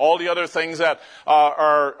all the other things that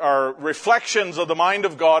are reflections of the mind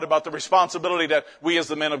of God about the responsibility that we as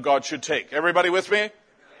the men of God should take. Everybody with me?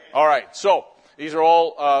 All right. So these are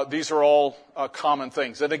all common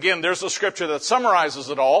things. And again, there's a scripture that summarizes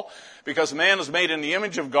it all. Because man is made in the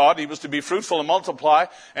image of God, he was to be fruitful and multiply.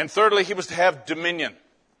 And thirdly, he was to have dominion.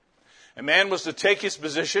 And man was to take his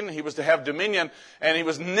position, he was to have dominion, and he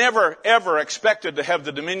was never, ever expected to have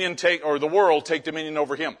the world take dominion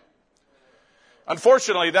over him.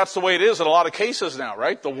 Unfortunately, that's the way it is in a lot of cases now,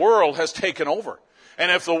 right? The world has taken over. And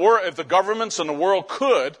if the governments and the world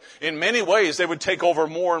could, in many ways, they would take over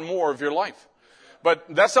more and more of your life. But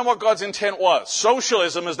that's not what God's intent was.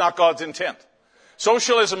 Socialism is not God's intent.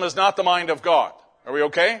 Socialism is not the mind of God. Are we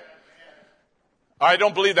okay? I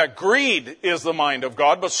don't believe that greed is the mind of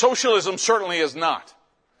God, but socialism certainly is not.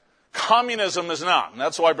 Communism is not. And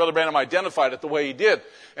that's why Brother Branham identified it the way he did.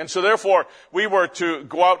 And so therefore, we were to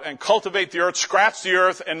go out and cultivate the earth, scratch the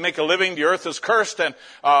earth, and make a living. The earth is cursed. And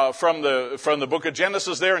from the book of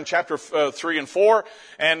Genesis there in chapter 3 and 4.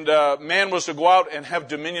 And man was to go out and have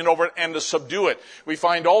dominion over it and to subdue it. We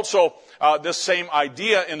find also this same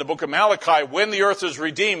idea in the book of Malachi. When the earth is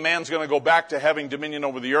redeemed, man's going to go back to having dominion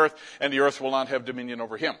over the earth, and the earth will not have dominion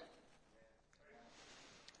over him.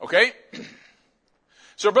 Okay?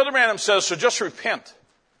 So Brother Branham says, so just repent.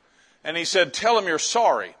 And he said, tell him you're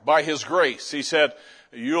sorry by his grace. He said,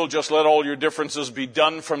 you'll just let all your differences be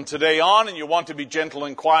done from today on, and you want to be gentle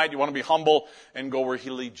and quiet. You want to be humble and go where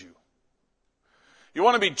he leads you. You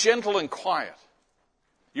want to be gentle and quiet.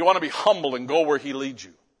 You want to be humble and go where he leads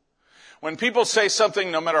you. When people say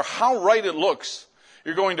something, no matter how right it looks,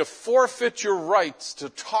 you're going to forfeit your rights to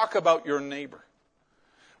talk about your neighbor.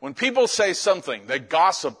 When people say something, they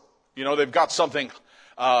gossip, they've got something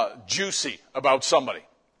juicy about somebody.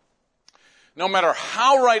 No matter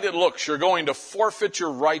how right it looks, you're going to forfeit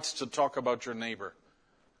your rights to talk about your neighbor.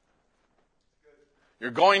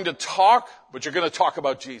 You're going to talk, but you're going to talk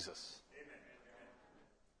about Jesus.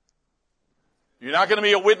 You're not going to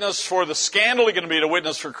be a witness for the scandal, you're going to be a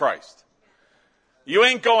witness for Christ. You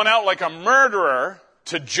ain't going out like a murderer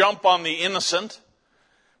to jump on the innocent,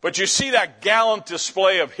 but you see that gallant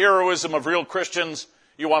display of heroism of real Christians,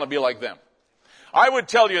 you want to be like them. I would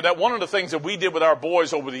tell you that one of the things that we did with our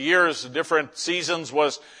boys over the years, different seasons,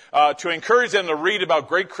 was to encourage them to read about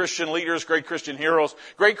great Christian leaders, great Christian heroes,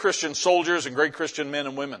 great Christian soldiers, and great Christian men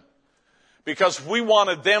and women. Because we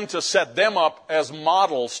wanted them to set them up as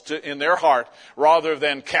models in their heart, rather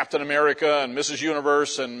than Captain America and Mrs.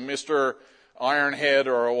 Universe and Mr. Ironhead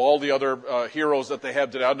or all the other heroes that they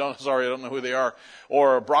have today. I don't know who they are.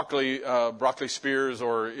 Or Broccoli Spears,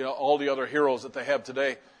 or all the other heroes that they have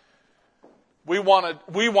today. We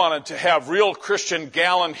wanted to have real Christian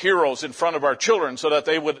gallant heroes in front of our children so that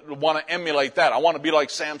they would want to emulate that. I want to be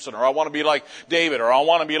like Samson, or I want to be like David, or I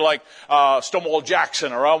want to be like Stonewall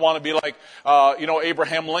Jackson, or I want to be like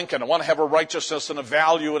Abraham Lincoln. I want to have a righteousness and a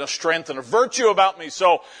value and a strength and a virtue about me.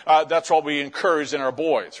 So that's what we encourage in our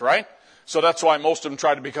boys, right? So that's why most of them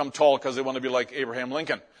try to become tall, because they want to be like Abraham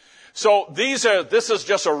Lincoln. So this is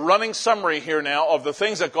just a running summary here now of the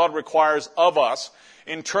things that God requires of us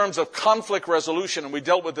in terms of conflict resolution, and we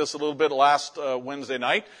dealt with this a little bit last Wednesday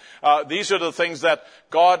night. These are the things that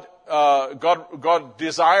God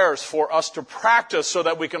desires for us to practice so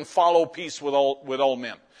that we can follow peace with all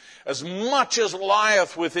men. As much as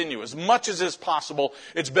lieth within you, as much as is possible,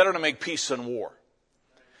 it's better to make peace than war.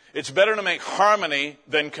 It's better to make harmony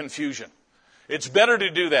than confusion. It's better to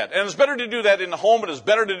do that. And it's better to do that in the home, but it's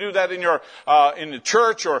better to do that in the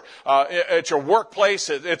church or at your workplace.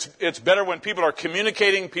 It's better when people are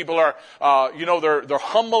communicating. People are, they're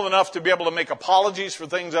humble enough to be able to make apologies for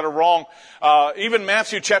things that are wrong. Even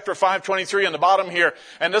Matthew chapter 5:23 on the bottom here,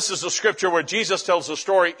 and this is the scripture where Jesus tells the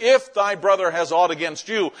story, if thy brother has aught against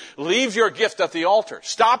you, leave your gift at the altar.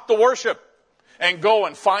 Stop the worship and go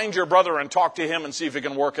and find your brother and talk to him and see if he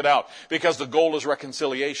can work it out. Because the goal is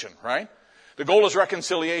reconciliation, right? The goal is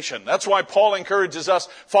reconciliation. That's why Paul encourages us,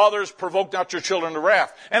 fathers, provoke not your children to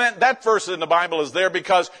wrath. And that verse in the Bible is there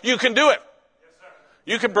because you can do it. Yes, sir.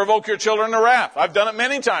 You can provoke your children to wrath. I've done it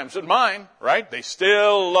many times with mine, right? They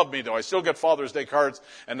still love me, though. I still get Father's Day cards,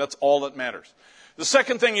 and that's all that matters. The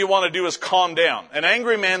second thing you want to do is calm down. An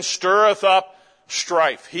angry man stirreth up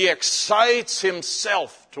strife. He excites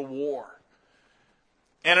himself to war.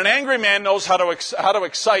 And an angry man knows how to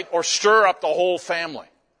excite or stir up the whole family.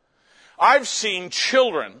 I've seen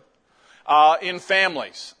children in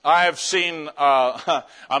families. I've seen,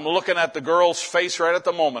 I'm looking at the girl's face right at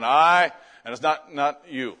the moment. And it's not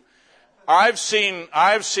you. I've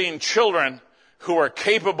seen children who are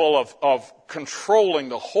capable of controlling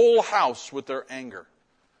the whole house with their anger.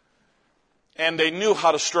 And they knew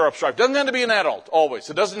how to stir up strife. It doesn't have to be an adult,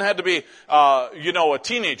 always. It doesn't have to be, a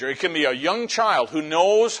teenager. It can be a young child who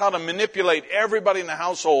knows how to manipulate everybody in the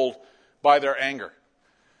household by their anger.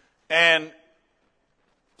 And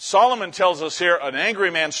Solomon tells us here, an angry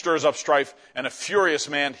man stirs up strife, and a furious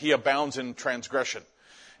man, he abounds in transgression.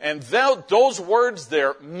 And those words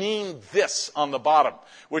there mean this on the bottom,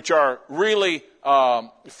 which are really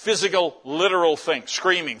physical, literal things.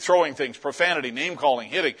 Screaming, throwing things, profanity, name-calling,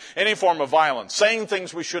 hitting, any form of violence, saying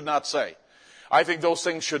things we should not say. I think those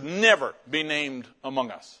things should never be named among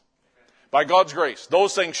us. By God's grace,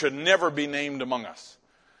 those things should never be named among us.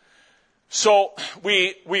 So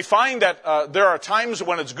we find that there are times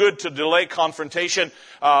when it's good to delay confrontation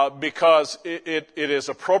because it is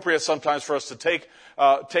appropriate sometimes for us to take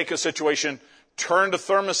a situation, turn the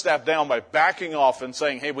thermostat down by backing off and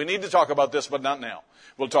saying, hey, we need to talk about this, but not now.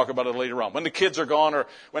 We'll talk about it later on. When the kids are gone or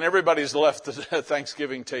when everybody's left the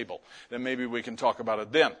Thanksgiving table, then maybe we can talk about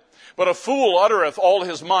it then. But a fool uttereth all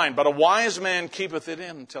his mind, but a wise man keepeth it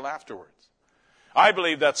in until afterwards. I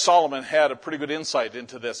believe that Solomon had a pretty good insight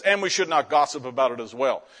into this, and we should not gossip about it as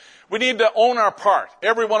well. We need to own our part.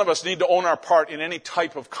 Every one of us need to own our part in any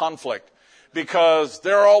type of conflict, because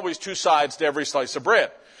there are always two sides to every slice of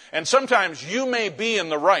bread. And sometimes you may be in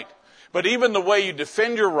the right, but even the way you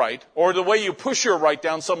defend your right or the way you push your right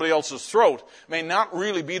down somebody else's throat may not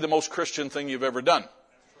really be the most Christian thing you've ever done.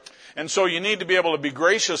 And so you need to be able to be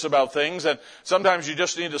gracious about things, and sometimes you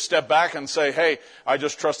just need to step back and say, hey, I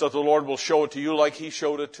just trust that the Lord will show it to you like he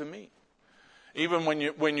showed it to me. Even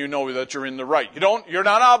when you know that you're in the right. You're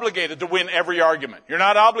not obligated to win every argument. You're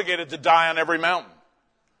not obligated to die on every mountain.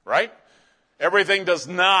 Right? Everything does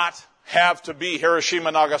not have to be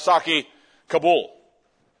Hiroshima, Nagasaki, Kabul.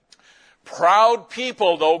 Proud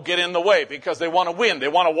people, though, get in the way because they want to win. They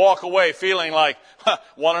want to walk away feeling like,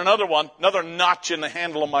 want another notch in the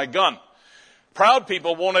handle of my gun. Proud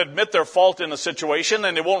people won't admit their fault in a situation,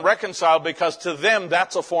 and they won't reconcile because to them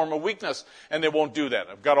that's a form of weakness, and they won't do that.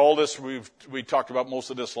 I've got all this. We talked about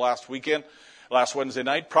most of this last Wednesday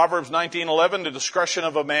night. Proverbs 19:11, the discretion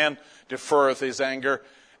of a man deferreth his anger,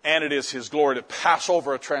 and it is his glory to pass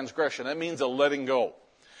over a transgression. That means a letting go.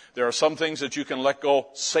 There are some things that you can let go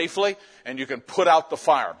safely and you can put out the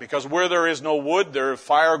fire. Because where there is no wood, there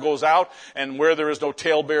fire goes out, and where there is no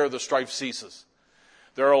talebearer, the strife ceases.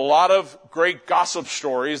 There are a lot of great gossip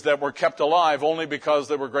stories that were kept alive only because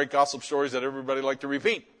they were great gossip stories that everybody liked to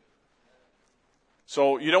repeat.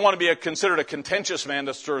 So you don't want to be considered a contentious man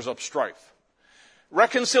that stirs up strife.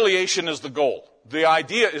 Reconciliation is the goal. The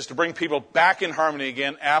idea is to bring people back in harmony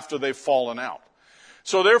again after they've fallen out.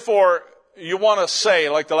 So therefore, you want to say,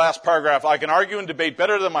 like the last paragraph, I can argue and debate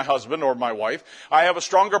better than my husband or my wife. I have a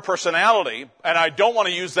stronger personality, and I don't want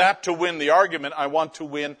to use that to win the argument. I want to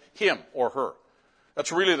win him or her.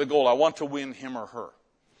 That's really the goal. I want to win him or her.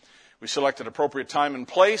 We select an appropriate time and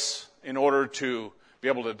place in order to be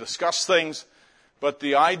able to discuss things. But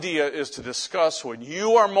the idea is to discuss when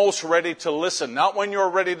you are most ready to listen, not when you're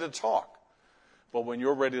ready to talk, but when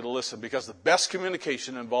you're ready to listen. Because the best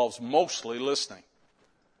communication involves mostly listening.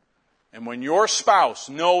 And when your spouse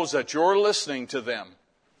knows that you're listening to them,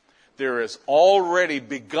 there is already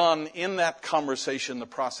begun in that conversation the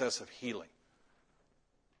process of healing.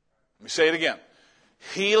 Let me say it again.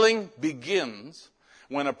 Healing begins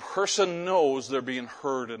when a person knows they're being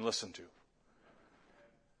heard and listened to.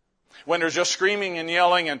 When there's just screaming and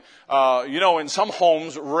yelling and, in some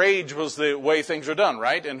homes, rage was the way things are done,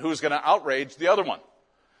 right? And who's going to outrage the other one?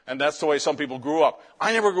 And that's the way some people grew up.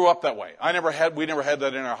 I never grew up that way. We never had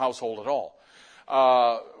that in our household at all.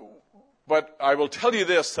 But I will tell you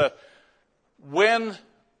this, that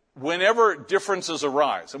whenever differences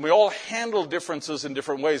arise, and we all handle differences in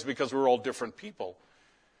different ways because we're all different people,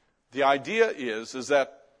 the idea is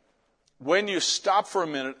that when you stop for a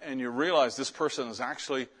minute and you realize this person is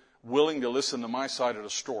actually willing to listen to my side of the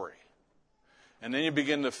story, and then you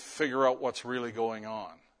begin to figure out what's really going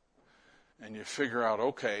on, and you figure out,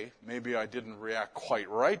 okay, maybe I didn't react quite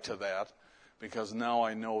right to that because now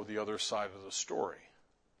I know the other side of the story.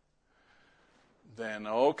 Then,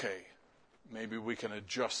 okay, maybe we can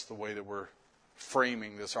adjust the way that we're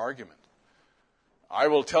framing this argument. I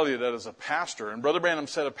will tell you that as a pastor, and Brother Branham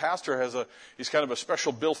said a pastor he's kind of a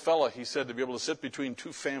special built fella, he said, to be able to sit between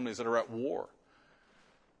two families that are at war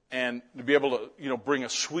and to be able to, bring a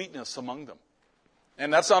sweetness among them.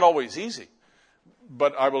 And that's not always easy.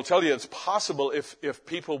 But I will tell you it's possible if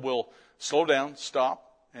people will slow down,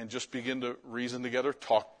 stop, and just begin to reason together,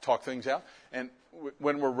 talk things out. And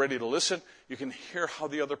when we're ready to listen, you can hear how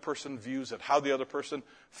the other person views it, how the other person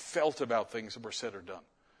felt about things that were said or done.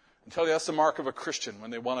 I tell you that's the mark of a Christian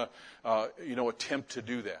when they want to, attempt to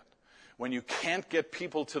do that. When you can't get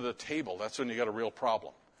people to the table, that's when you got a real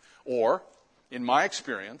problem. Or, in my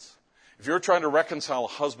experience, if you're trying to reconcile a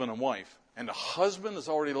husband and wife, and the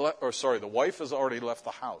wife has already left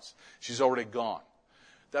the house. She's already gone.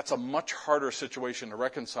 That's a much harder situation to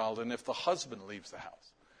reconcile than if the husband leaves the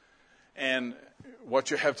house. And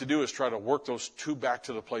what you have to do is try to work those two back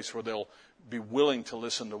to the place where they'll be willing to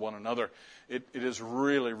listen to one another. It is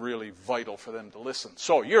really, really vital for them to listen.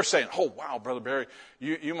 So you're saying, oh, wow, Brother Barry,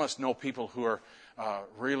 you must know people who are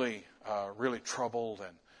really troubled.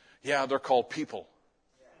 And yeah, they're called people.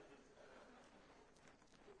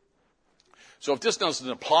 So if this doesn't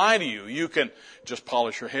apply to you, you can just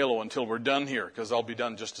polish your halo until we're done here, because I'll be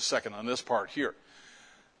done in just a second on this part here.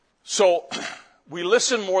 So we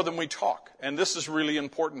listen more than we talk, and this is really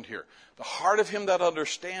important here. The heart of him that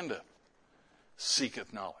understandeth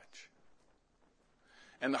seeketh knowledge.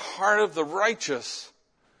 And the heart of the righteous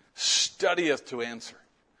studieth to answer.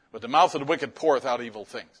 But the mouth of the wicked poureth out evil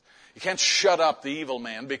things. You can't shut up the evil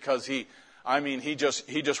man because he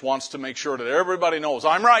just wants to make sure that everybody knows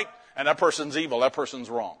I'm right. And that person's evil, that person's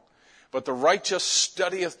wrong. But the righteous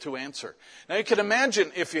studieth to answer. Now you can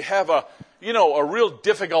imagine if you have a real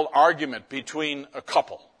difficult argument between a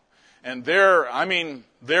couple. And they're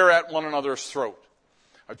at one another's throat.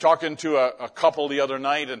 I was talking to a couple the other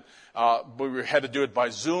night, and we had to do it by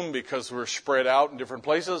Zoom because we're spread out in different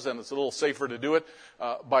places, and it's a little safer to do it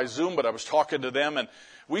by Zoom. But I was talking to them, and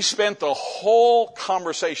we spent the whole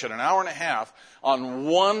conversation, an hour and a half, on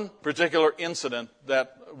one particular incident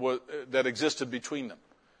that existed between them.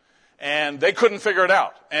 And they couldn't figure it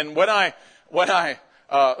out. And when I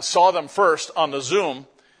saw them first on the Zoom,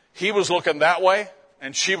 he was looking that way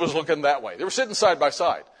and she was looking that way. They were sitting side by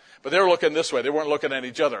side, but they were looking this way. They weren't looking at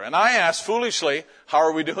each other. And I asked foolishly, how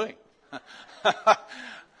are we doing? They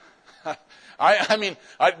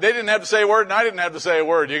didn't have to say a word and I didn't have to say a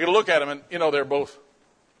word. You could look at them and, they're both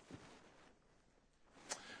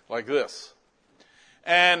like this.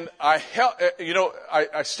 And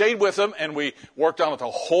I stayed with him, and we worked on it the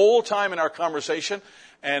whole time in our conversation.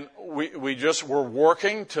 And we just were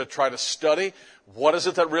working to try to study what is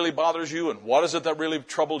it that really bothers you, and what is it that really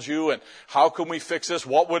troubles you, and how can we fix this?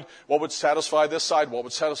 What would satisfy this side? What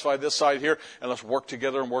would satisfy this side here? And let's work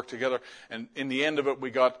together and work together. And in the end of it,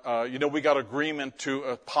 we got agreement to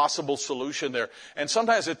a possible solution there. And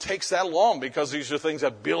sometimes it takes that long because these are things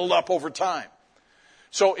that build up over time.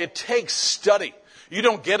 So it takes study. You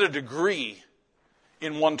don't get a degree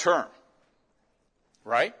in one term,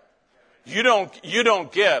 right? You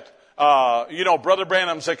don't get, Brother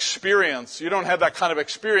Branham's experience. You don't have that kind of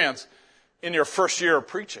experience in your first year of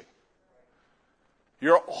preaching.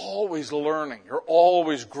 You're always learning. You're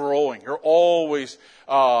always growing. You're always,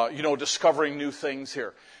 discovering new things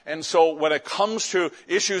here. And so when it comes to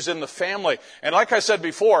issues in the family, and like I said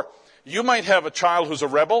before, you might have a child who's a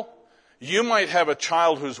rebel. You might have a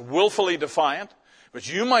child who's willfully defiant. But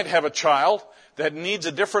you might have a child that needs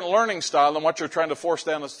a different learning style than what you're trying to force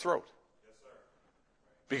down his throat.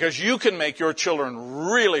 Because you can make your children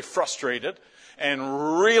really frustrated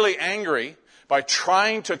and really angry by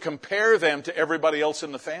trying to compare them to everybody else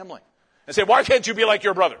in the family. And say, why can't you be like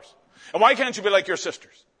your brothers? And why can't you be like your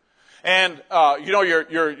sisters? And,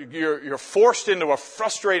 you're forced into a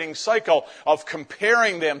frustrating cycle of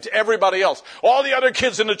comparing them to everybody else. All the other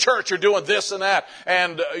kids in the church are doing this and that.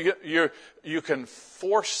 And you can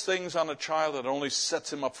force things on a child that only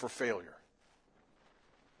sets him up for failure.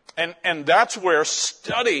 And that's where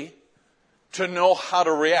study to know how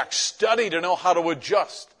to react, study to know how to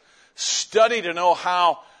adjust, study to know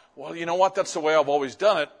how, well, you know what, that's the way I've always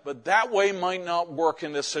done it, but that way might not work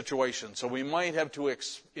in this situation. So we might have to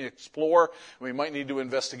explore, we might need to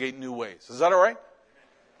investigate new ways. Is that all right?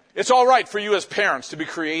 It's all right for you as parents to be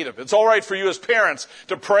creative. It's all right for you as parents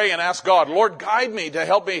to pray and ask God, Lord, guide me to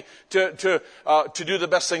help me to do the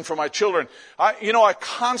best thing for my children. I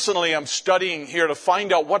constantly am studying here to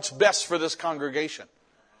find out what's best for this congregation.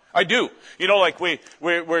 I do.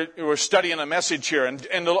 We're studying a message here, and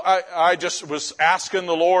I just was asking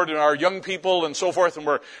the Lord and our young people and so forth, and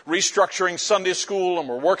we're restructuring Sunday school, and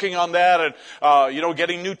we're working on that, and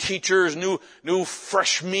getting new teachers, new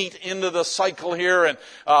fresh meat into the cycle here, and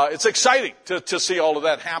it's exciting to see all of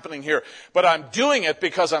that happening here. But I'm doing it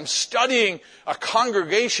because I'm studying a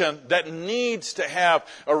congregation that needs to have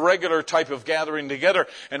a regular type of gathering together,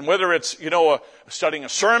 and whether it's studying a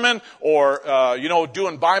sermon or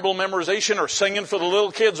doing Bible memorization or singing for the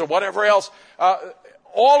little kids or whatever else,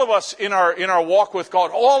 all of us in our walk with God,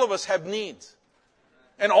 all of us have needs,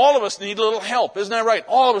 and all of us need a little help. Isn't that right?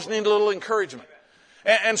 All of us need a little encouragement.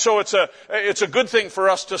 And so it's a good thing for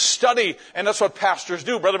us to study, and that's what pastors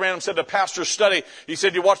do. Brother Branham said the pastors study. He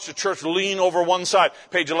said you watch the church lean over one side.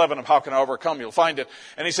 Page 11 of How Can I Overcome? You'll find it.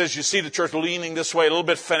 And he says you see the church leaning this way, a little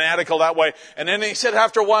bit fanatical that way. And then he said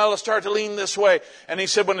after a while it'll start to lean this way. And he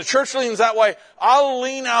said when the church leans that way, I'll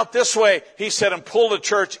lean out this way. He said and pull the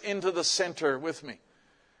church into the center with me.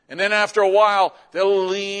 And then after a while, they'll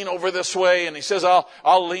lean over this way. And he says,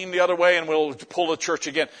 I'll lean the other way and we'll pull the church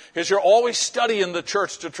again. Because you're always studying the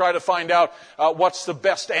church to try to find out what's the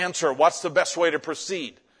best answer, what's the best way to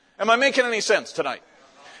proceed. Am I making any sense tonight?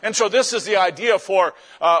 And so this is the idea for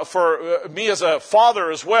me as a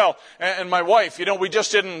father as well, and my wife. We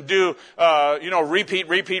just didn't do, repeat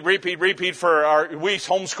for we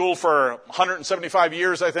homeschooled for 175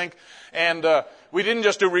 years, I think. And, we didn't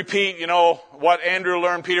just do repeat, what Andrew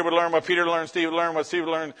learned, Peter would learn, what Peter learned, Steve would learn, what Steve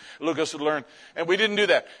would learn, Lucas would learn. And we didn't do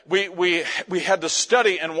that. We had to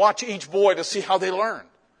study and watch each boy to see how they learned,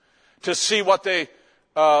 to see what they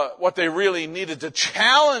really needed to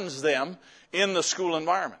challenge them in the school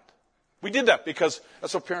environment. We did that because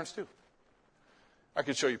that's what parents do. I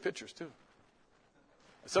could show you pictures too.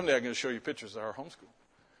 Someday I'm going to show you pictures of our homeschool.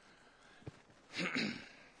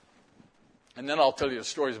 And then I'll tell you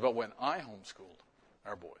stories about when I homeschooled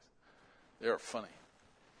our boys. They're funny.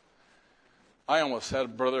 I almost had a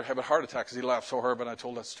brother have a heart attack because he laughed so hard when I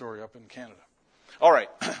told that story up in Canada. All right,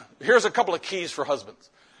 here's a couple of keys for husbands.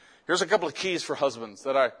 Here's a couple of keys for husbands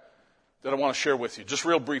that I want to share with you, just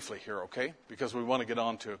real briefly here, okay? Because we want to get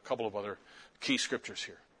on to a couple of other key scriptures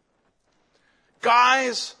here.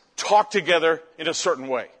 Guys talk together in a certain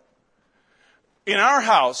way. In our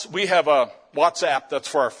house, we have a WhatsApp that's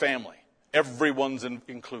for our family. Everyone's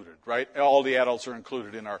included, right? All the adults are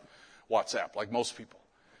included in our WhatsApp, like most people.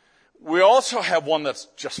 We also have one that's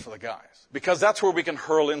just for the guys, because that's where we can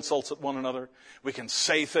hurl insults at one another. We can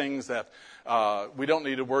say things that we don't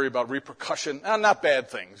need to worry about repercussion. Not bad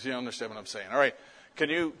things. You understand what I'm saying? All right. Can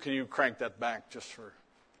you crank that back just for...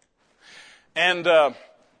 And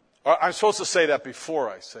I'm supposed to say that before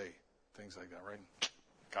I say things like that, right?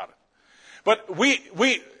 Got it. But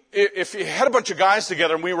if you had a bunch of guys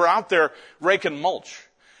together and we were out there raking mulch,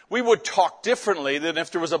 we would talk differently than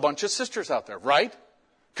if there was a bunch of sisters out there, right?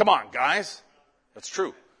 Come on, guys. That's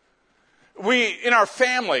true. In our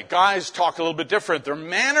family, guys talk a little bit different. Their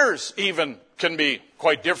manners even can be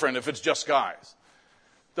quite different if it's just guys.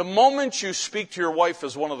 The moment you speak to your wife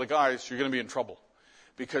as one of the guys, you're going to be in trouble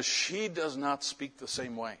because she does not speak the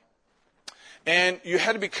same way. And you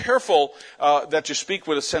had to be careful that you speak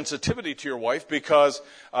with a sensitivity to your wife because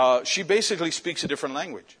she basically speaks a different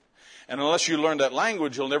language. And unless you learn that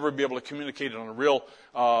language, you'll never be able to communicate on a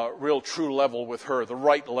real true level with her, the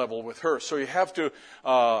right level with her. So you have to,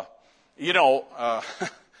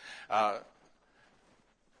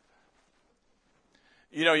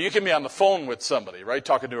 you can be on the phone with somebody, right,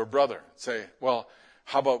 talking to a brother. Say, well,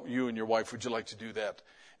 how about you and your wife? Would you like to do that?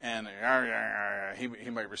 And he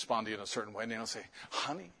might respond to you in a certain way, and he'll say,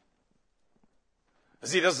 honey.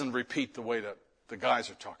 As he doesn't repeat the way that the guys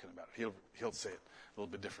are talking about it. He'll say it a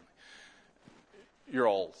little bit differently. You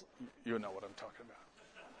know what I'm talking about.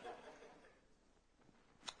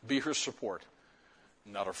 Be her support,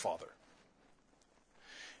 not her father.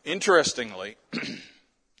 Interestingly,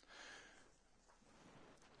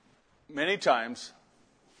 many times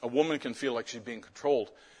a woman can feel like she's being controlled.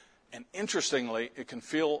 And interestingly, it can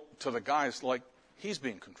feel to the guys like he's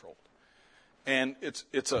being controlled. And it's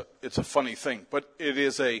a funny thing. But it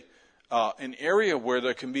is an area where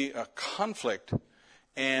there can be a conflict,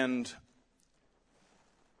 and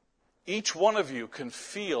each one of you can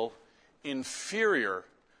feel inferior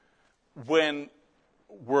when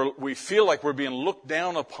we feel like we're being looked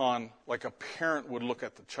down upon like a parent would look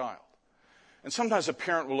at the child. And sometimes a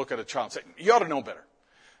parent will look at a child and say, you ought to know better.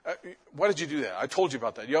 Why did you do that? I told you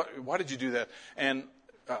about that. Why did you do that? And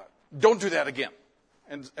don't do that again.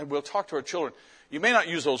 And we'll talk to our children. You may not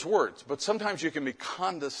use those words, but sometimes you can be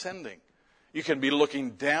condescending. You can be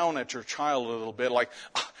looking down at your child a little bit like,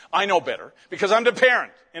 I know better because I'm the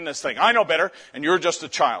parent in this thing. I know better, and you're just a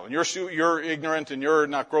child, and you're ignorant, and you're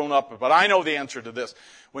not grown up, but I know the answer to this.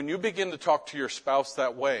 When you begin to talk to your spouse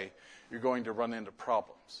that way, you're going to run into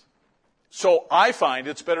problems. So I find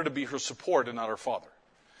it's better to be her support and not her father.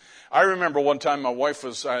 I remember one time my wife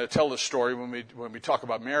was, I tell this story when we talk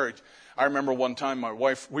about marriage. I remember one time my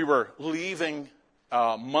wife, we were leaving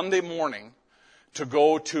Monday morning to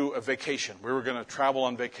go to a vacation. We were going to travel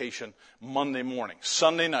on vacation Monday morning.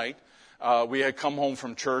 Sunday night, we had come home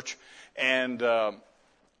from church, and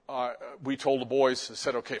we told the boys,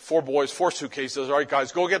 said, okay, 4 boys, 4 suitcases. All right,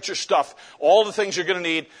 guys, go get your stuff. All the things you're going to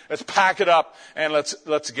need. Let's pack it up, and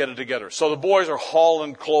let's get it together. So the boys are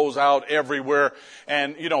hauling clothes out everywhere,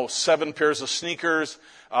 and, 7 pairs of sneakers,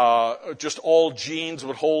 just all jeans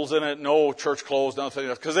with holes in it, no church clothes, nothing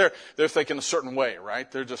else. Because they're thinking a certain way,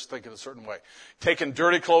 right? They're just thinking a certain way. Taking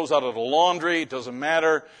dirty clothes out of the laundry, doesn't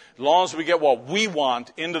matter. As long as we get what we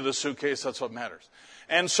want into the suitcase, that's what matters.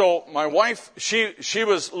 And so my wife, she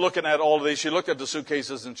was looking at all of these. She looked at the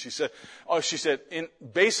suitcases and she said,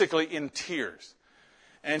 basically in tears.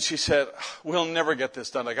 And she said, we'll never get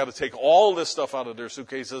this done. I got to take all this stuff out of their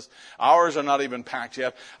suitcases. Ours are not even packed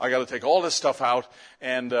yet. I got to take all this stuff out,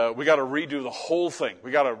 and we got to redo the whole thing.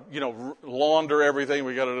 We got to, launder everything.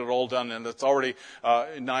 We got it all done, and it's already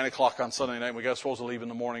 9:00 on Sunday night. We got supposed to leave in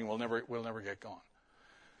the morning. We'll never get gone.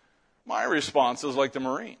 My response is like the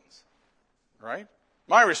Marines, right?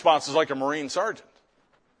 My response is like a Marine sergeant.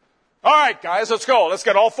 All right, guys, let's go. Let's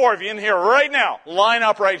get all 4 of you in here right now. Line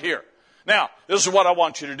up right here. Now, this is what I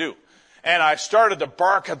want you to do. And I started to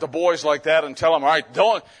bark at the boys like that and tell them, all right,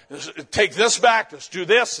 don't take this back. Let's do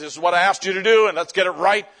this. This is what I asked you to do, and let's get it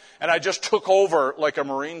right. And I just took over like a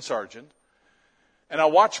Marine sergeant. And I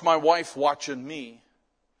watched my wife watching me.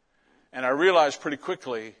 And I realized pretty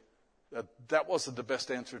quickly that that wasn't the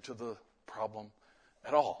best answer to the problem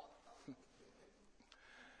at all.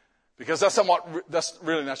 Because that's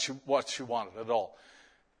really not what she wanted at all.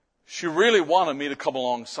 She really wanted me to come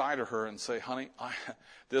alongside of her and say, honey,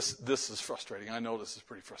 this is frustrating. I know this is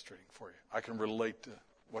pretty frustrating for you. I can relate to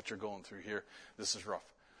what you're going through here. This is rough.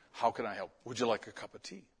 How can I help? Would you like a cup of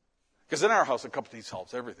tea? Because in our house, a cup of tea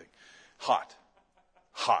solves everything. Hot.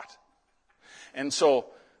 And so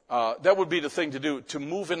that would be the thing to do, to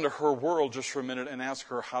move into her world just for a minute and ask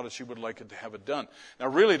her how she would like it to have it done. Now,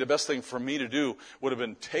 really, the best thing for me to do would have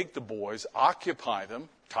been take the boys, occupy them,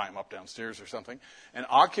 tie them up downstairs or something, and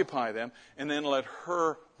occupy them, and then let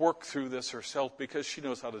her work through this herself because she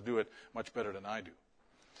knows how to do it much better than I do.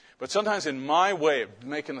 But sometimes in my way of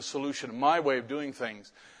making a solution, my way of doing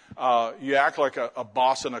things, You act like a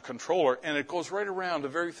boss and a controller, and it goes right around the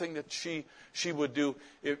very thing that she would do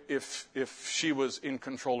if she was in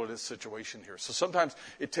control of this situation here. So sometimes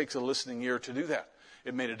it takes a listening ear to do that.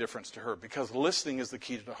 It made a difference to her, because listening is the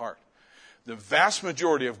key to the heart. The vast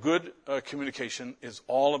majority of good communication is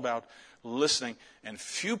all about listening, and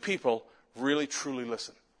few people really truly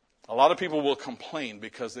listen. A lot of people will complain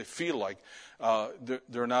because they feel like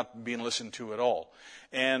they're not being listened to at all.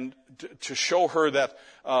 And to show her that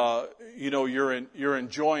you're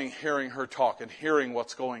enjoying hearing her talk and hearing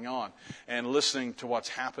what's going on and listening to what's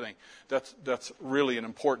happening, that's really an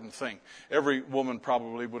important thing. Every woman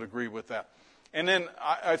probably would agree with that. And then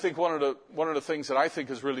I think one of the things that I think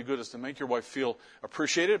is really good is to make your wife feel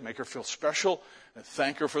appreciated, make her feel special, and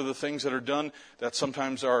thank her for the things that are done that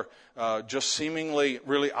sometimes are just seemingly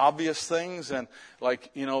really obvious things, and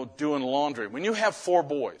like, doing laundry. When you have 4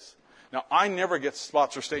 boys, now I never get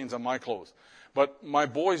spots or stains on my clothes, but my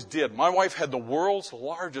boys did. My wife had the world's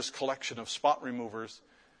largest collection of spot removers.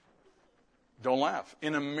 Don't laugh.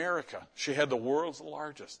 In America, she had the world's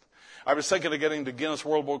largest. I was thinking of getting the Guinness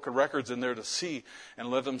World Book of Records in there to see and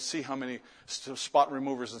let them see how many spot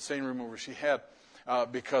removers and stain removers she had,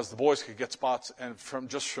 because the boys could get spots and from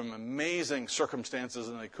amazing circumstances,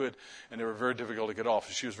 and they were very difficult to get off.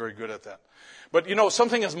 And she was very good at that. But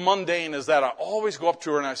something as mundane as that, I always go up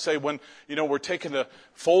to her and I say, when we're taking the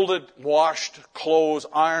folded, washed clothes,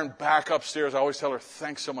 ironed back upstairs, I always tell her,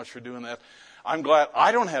 thanks so much for doing that. I'm glad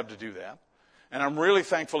I don't have to do that. And I'm really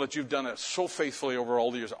thankful that you've done it so faithfully over all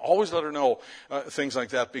the years. I always let her know things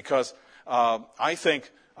like that, because I think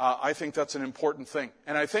that's an important thing.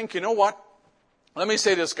 And I think, you know what? Let me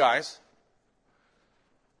say this, guys.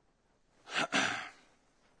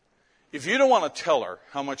 If you don't want to tell her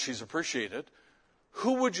how much she's appreciated,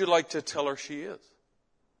 who would you like to tell her she is?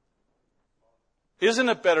 Isn't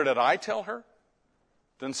it better that I tell her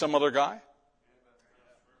than some other guy?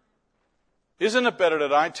 Isn't it better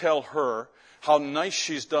that I tell her how nice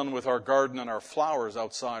she's done with our garden and our flowers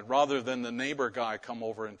outside, rather than the neighbor guy come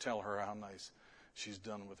over and tell her how nice she's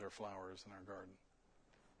done with her flowers in our garden?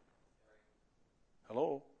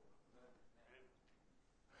 Hello?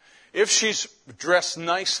 If she's dressed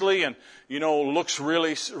nicely and, looks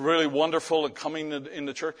really, really wonderful and coming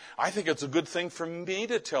into church, I think it's a good thing for me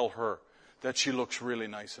to tell her that she looks really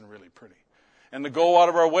nice and really pretty. And to go out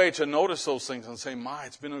of our way to notice those things and say, "My,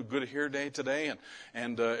 it's been a good hair day today,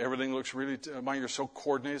 and everything looks really. You're so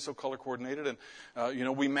coordinated, so color coordinated,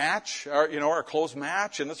 and we match. Our clothes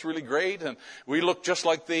match, and it's really great. And we look just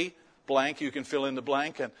like the blank. You can fill in the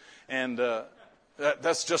blank, and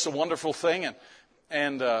that's just a wonderful thing.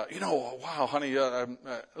 And wow, honey,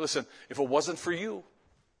 listen, if it wasn't for you,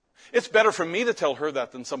 it's better for me to tell her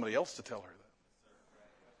that than somebody else to tell her that,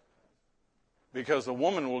 because the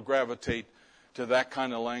woman will gravitate to that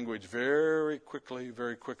kind of language very quickly,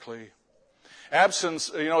 very quickly. Absence,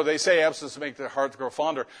 they say absence will make the heart grow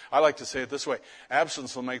fonder. I like to say it this way: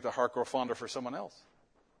 absence will make the heart grow fonder for someone else.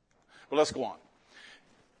 But let's go on.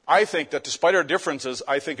 I think that despite our differences,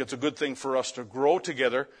 I think it's a good thing for us to grow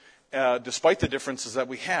together, despite the differences that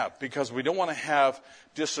we have, because we don't want to have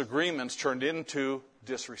disagreements turned into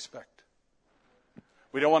disrespect.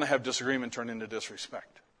 We don't want to have disagreement turned into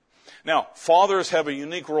disrespect. Now, fathers have a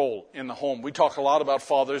unique role in the home. We talk a lot about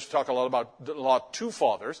fathers, talk a lot to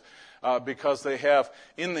fathers, because they have,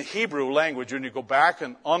 in the Hebrew language, when you go back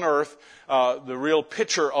and unearth the real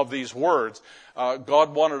picture of these words,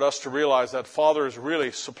 God wanted us to realize that fathers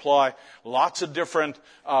really supply lots of different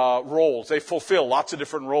roles. They fulfill lots of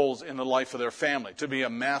different roles in the life of their family. To be a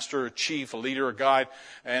master, a chief, a leader, a guide,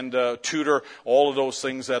 and a tutor, all of those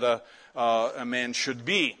things that a man should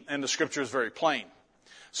be. And the Scripture is very plain.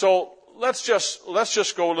 So let's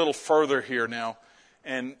just go a little further here now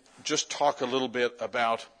and just talk a little bit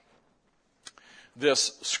about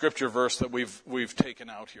this scripture verse that we've taken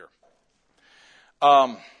out here.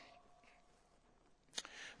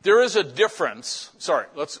 There is a difference. Sorry,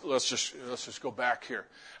 let's just go back here.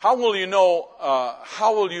 How will you know,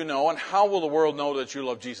 and how will the world know that you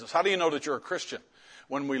love Jesus? How do you know that you're a Christian?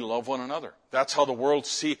 When we love one another. That's how the world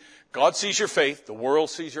God sees your faith, the world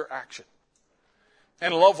sees your action.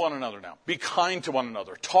 And love one another now. Be kind to one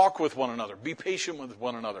another. Talk with one another. Be patient with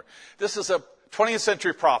one another. This is a 20th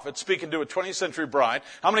century prophet speaking to a 20th century bride.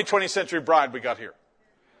 How many 20th century bride we got here?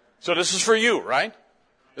 So this is for you, right?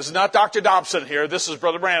 This is not Dr. Dobson here. This is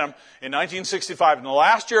Brother Branham in 1965, in the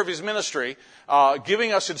last year of his ministry,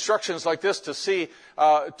 giving us instructions like this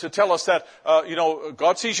to tell us that,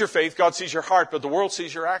 God sees your faith, God sees your heart, but the world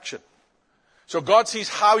sees your action. So God sees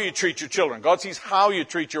how you treat your children. God sees how you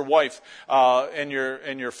treat your wife and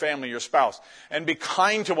your family, your spouse. And be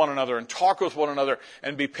kind to one another and talk with one another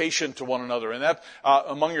and be patient to one another. And that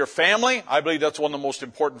among your family, I believe that's one of the most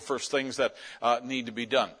important first things that need to be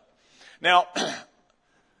done. Now,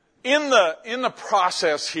 in the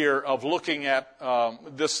process here of looking at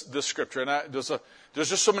this scripture, and there's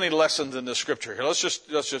just so many lessons in this scripture here. Let's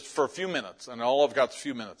just for a few minutes, and all I've got is a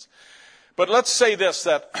few minutes. But let's say this,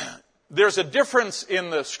 that there's a difference in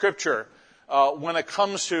the scripture when it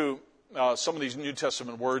comes to some of these New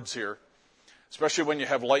Testament words here, especially when you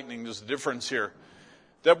have lightning. There's a difference here,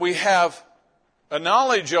 that we have a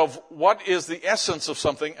knowledge of what is the essence of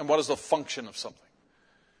something and what is the function of something.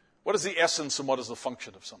 What is the essence and what is the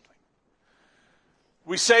function of something?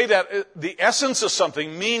 We say that the essence of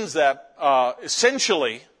something means that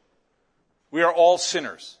essentially we are all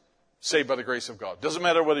sinners, saved by the grace of God. Doesn't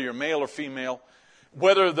matter whether you're male or female,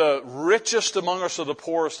 whether the richest among us or the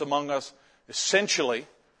poorest among us, essentially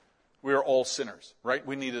we are all sinners, right?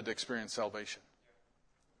 We needed to experience salvation.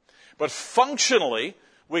 But functionally,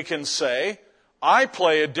 we can say, I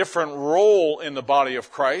play a different role in the body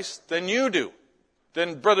of Christ than you do.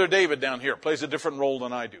 Then Brother David down here plays a different role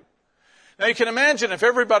than I do. Now you can imagine if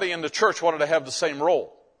everybody in the church wanted to have the same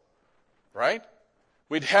role, right?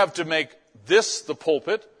 We'd have to make this the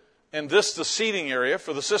pulpit and this the seating area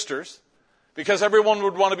for the sisters, because everyone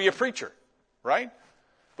would want to be a preacher, right?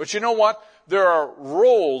 But you know what? There are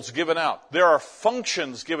roles given out. There are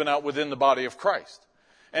functions given out within the body of Christ.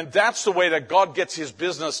 And that's the way that God gets his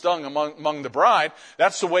business done among the bride.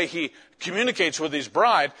 That's the way he communicates with his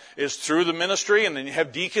bride, is through the ministry. And then you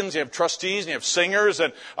have deacons, you have trustees, and you have singers,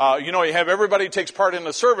 and you have everybody who takes part in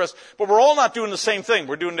the service. But we're all not doing the same thing.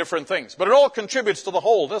 We're doing different things. But it all contributes to the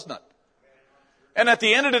whole, doesn't it? And at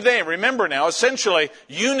the end of the day, remember now, essentially,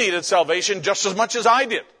 you needed salvation just as much as I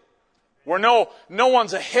did. Where no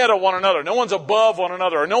one's ahead of one another, no one's above one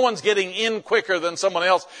another, or no one's getting in quicker than someone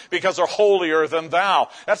else because they're holier than thou.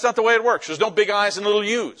 That's not the way it works. There's no big I's and little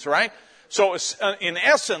U's, right? So in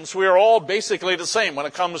essence, we are all basically the same when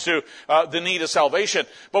it comes to the need of salvation.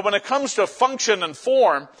 But when it comes to function and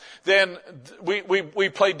form, then we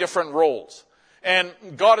play different roles. And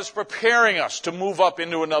God is preparing us to move up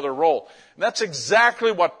into another role. And that's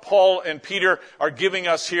exactly what Paul and Peter are giving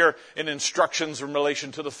us here in instructions in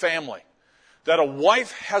relation to the family. That a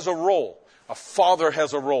wife has a role. A father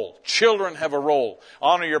has a role. Children have a role.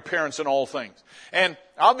 Honor your parents in all things. And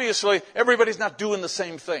obviously, everybody's not doing the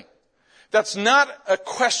same thing. That's not a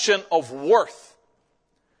question of worth.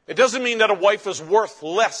 It doesn't mean that a wife is worth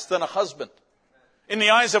less than a husband. In the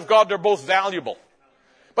eyes of God, they're both valuable.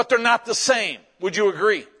 But they're not the same. Would you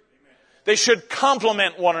agree? They should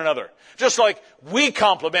complement one another. Just like we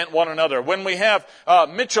complement one another. When we have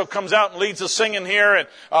Mitchell comes out and leads the singing here, and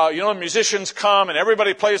the musicians come and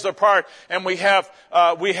everybody plays their part, and we have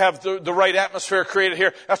the right atmosphere created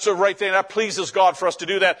here. That's the right thing. That pleases God for us to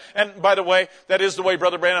do that. And by the way, that is the way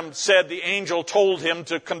Brother Branham said the angel told him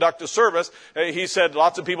to conduct a service. He said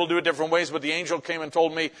lots of people do it different ways, but the angel came and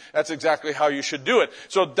told me that's exactly how you should do it.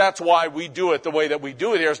 So that's why we do it the way that we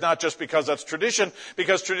do it here. It's not just because that's tradition,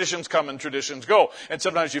 because traditions come and traditions go. And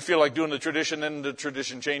sometimes you feel like doing the tradition, and the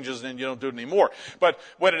tradition changes, and you don't do it anymore. But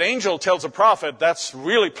when an angel tells a prophet, that's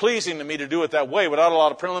really pleasing to me to do it that way, without a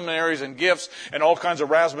lot of preliminaries and gifts and all kinds of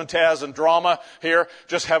razzmatazz and drama here.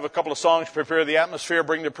 Just have a couple of songs, prepare the atmosphere,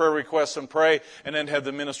 bring the prayer requests and pray, and then have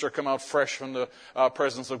the minister come out fresh from the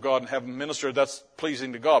presence of God and have him minister. That's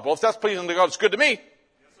pleasing to God. Well, if that's pleasing to God, it's good to me.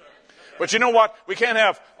 But you know what? We can't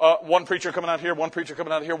have one preacher coming out here, one preacher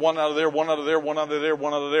coming out here, one out of there, one out of there, one out of there,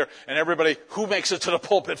 one out of there, and everybody, who makes it to the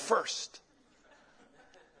pulpit first?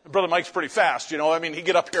 Brother Mike's pretty fast, he'd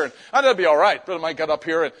get up here and, that'd be all right. Brother Mike got up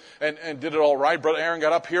here and did it all right. Brother Aaron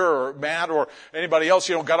got up here, or Matt, or anybody else,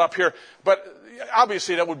 got up here. But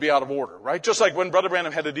obviously that would be out of order, right? Just like when Brother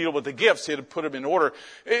Branham had to deal with the gifts, he had to put them in order.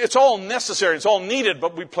 It's all necessary, it's all needed,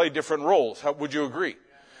 but we play different roles. Would you agree?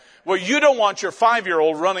 Well, you don't want your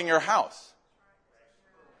 5-year-old running your house.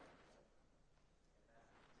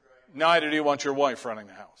 Neither do you want your wife running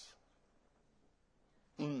the house.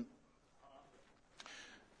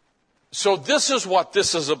 So this is what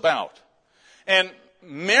this is about. And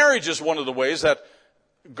marriage is one of the ways that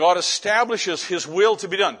God establishes his will to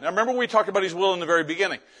be done. Now remember we talked about his will in the very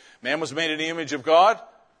beginning. Man was made in the image of God,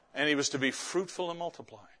 and he was to be fruitful and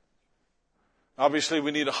multiply. Obviously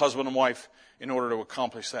we need a husband and wife in order to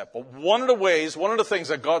accomplish that. But one of the things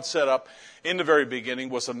that God set up in the very beginning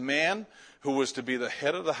was a man who was to be the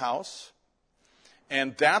head of the house.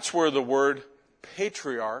 And that's where the word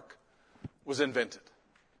patriarch was invented.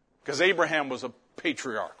 Because Abraham was a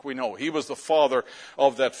patriarch. We know he was the father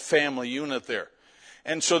of that family unit there.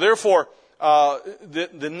 And so therefore,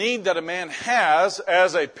 the need that a man has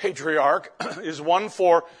as a patriarch is one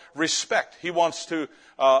for respect.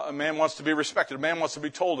 A man wants to be respected. A man wants to be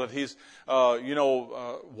told that he's,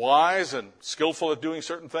 wise and skillful at doing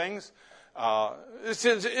certain things.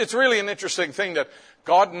 It's really an interesting thing that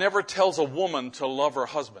God never tells a woman to love her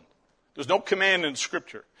husband. There's no command in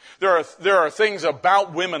Scripture. There are things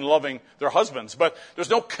about women loving their husbands, but there's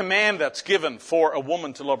no command that's given for a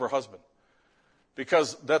woman to love her husband,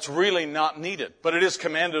 because that's really not needed. But it is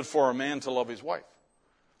commanded for a man to love his wife.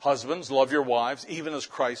 Husbands, love your wives, even as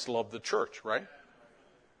Christ loved the church, right?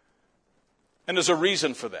 And there's a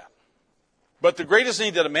reason for that. But the greatest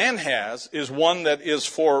need that a man has is one that is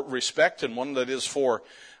for respect and one that is for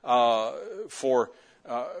a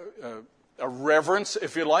reverence,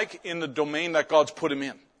 if you like, in the domain that God's put him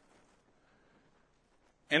in.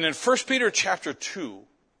 And in 1 Peter chapter 2,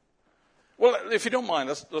 well, if you don't mind,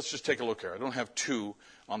 let's just take a look here. I don't have 2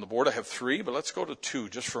 on the board. I have 3, but let's go to 2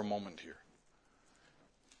 just for a moment here.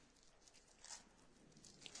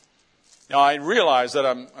 Now, I realize that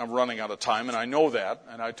I'm running out of time, and I know that,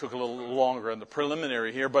 and I took a little longer in the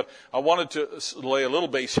preliminary here, but I wanted to lay a little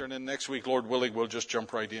base here, and then next week, Lord willing, we'll just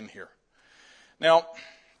jump right in here. Now,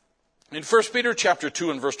 in 1 Peter chapter 2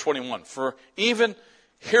 and verse 21, for even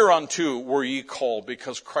hereunto were ye called,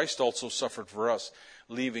 because Christ also suffered for us,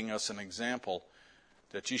 leaving us an example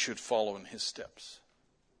that ye should follow in his steps.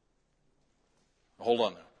 Hold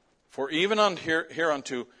on now. For even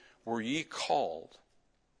hereunto were ye called,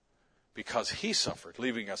 because he suffered,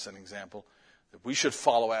 leaving us an example that we should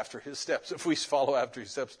follow after his steps. If we follow after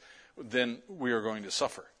his steps, then we are going to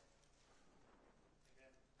suffer.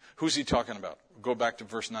 Who's he talking about? Go back to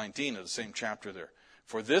verse 19 of the same chapter there.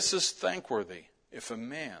 For this is thankworthy, if a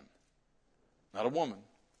man, not a woman,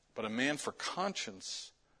 but a man for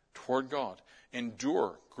conscience toward God,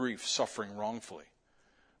 endure grief, suffering wrongfully.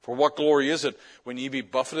 For what glory is it when ye be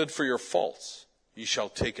buffeted for your faults? Ye shall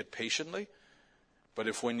take it patiently. But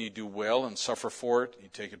if when ye do well and suffer for it, ye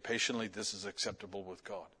take it patiently, this is acceptable with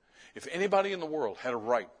God. If anybody in the world had a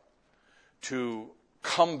right to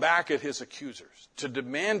come back at his accusers, to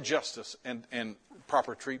demand justice and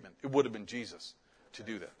proper treatment, it would have been Jesus to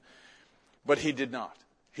do that. But he did not.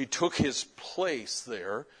 He took his place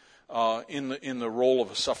there in the role of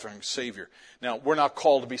a suffering Savior. Now, we're not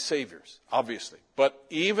called to be saviors, obviously. But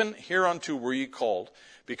even hereunto were ye called,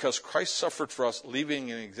 because Christ suffered for us, leaving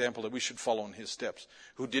an example that we should follow in his steps,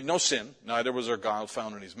 who did no sin, neither was there guile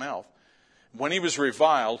found in his mouth. When he was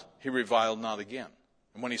reviled, he reviled not again.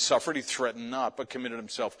 And when he suffered, he threatened not, but committed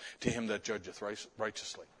himself to him that judgeth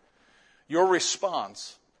righteously. Your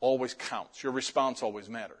response always counts. Your response always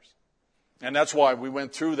matters. And that's why we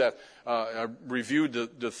went through that, reviewed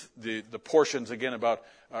the portions again about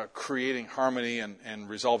creating harmony and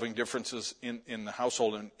resolving differences in the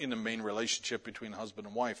household and in the main relationship between husband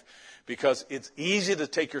and wife. Because it's easy to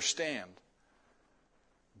take your stand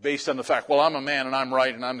based on the fact, well, I'm a man and I'm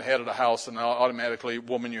right and I'm the head of the house and automatically,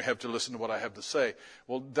 woman, you have to listen to what I have to say.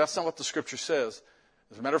 Well, that's not what the Scripture says.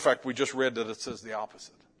 As a matter of fact, we just read that it says the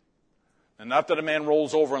opposite. And not that a man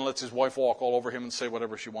rolls over and lets his wife walk all over him and say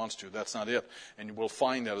whatever she wants to. That's not it. And we'll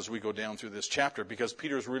find that as we go down through this chapter, because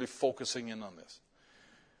Peter is really focusing in on this.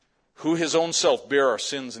 Who his own self bare our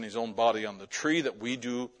sins in his own body on the tree, that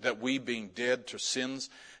we being dead to sins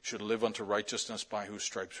should live unto righteousness, by whose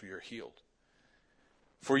stripes we are healed.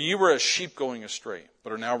 For ye were as sheep going astray,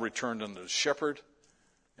 but are now returned unto the shepherd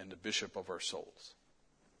and the bishop of our souls.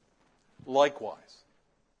 Likewise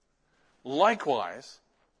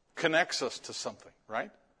connects us to something,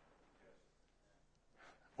 right?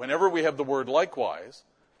 Whenever we have the word likewise,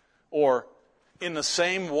 or in the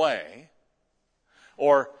same way,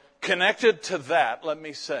 or connected to that, let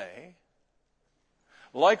me say,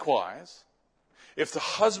 likewise, if the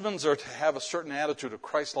husbands are to have a certain attitude, a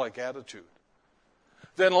Christ-like attitude,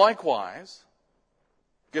 then likewise,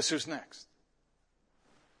 guess who's next?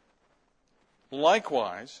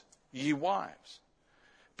 Likewise, ye wives,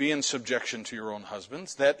 be in subjection to your own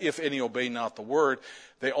husbands, that if any obey not the word,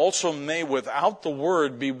 they also may without the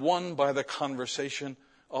word be won by the conversation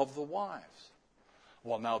of the wives.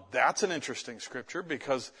 Well, now that's an interesting scripture,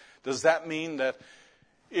 because does that mean that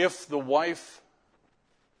if the wife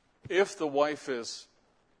is,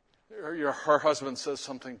 her husband says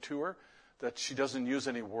something to her, that she doesn't use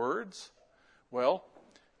any words? Well,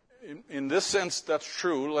 in this sense, that's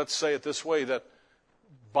true. Let's say it this way, that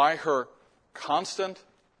by her constant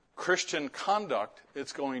Christian conduct,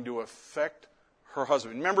 it's going to affect her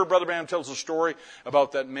husband. Remember, Brother Branham tells a story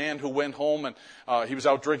about that man who went home and he was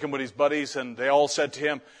out drinking with his buddies, and they all said to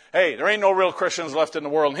him, "Hey, there ain't no real Christians left in the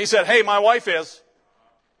world." And he said, "Hey, my wife is."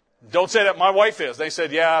 "Don't say that, my wife is." They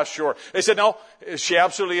said, "Yeah, sure." They said, "No, she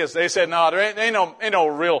absolutely is." They said, "No, there ain't no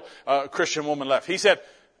real Christian woman left." He said,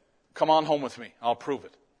 "Come on home with me. I'll prove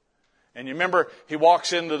it." And you remember, he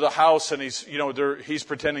walks into the house and he's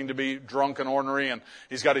pretending to be drunk and ornery, and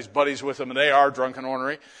he's got his buddies with him, and they are drunk and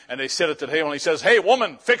ornery, and they sit at the table, and he says, "Hey,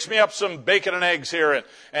 woman, fix me up some bacon and eggs here."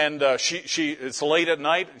 And it's late at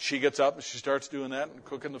night, and she gets up and she starts doing that and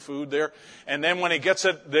cooking the food there. And then when he gets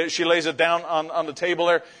it, she lays it down on the table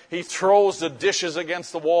there. He throws the dishes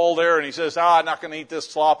against the wall there, and he says, "I'm not going to eat this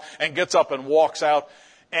slop," and gets up and walks out.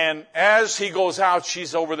 And as he goes out,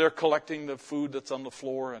 she's over there collecting the food that's on the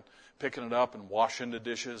floor and picking it up and washing the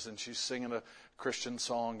dishes, and she's singing a Christian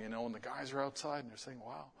song, and the guys are outside and they're saying,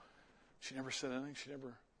 "Wow, she never said anything. She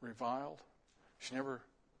never reviled. She never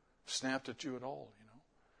snapped at you at all,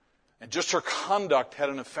 And just her conduct had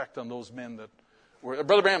an effect on those men that were.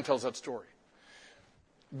 Brother Branham tells that story.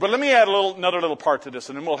 But let me add another little part to this,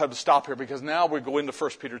 and then we'll have to stop here, because now we go into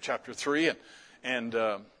 1 Peter chapter 3, and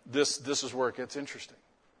this is where it gets interesting.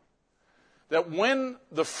 That when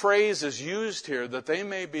the phrase is used here, that they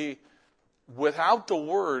may be, without the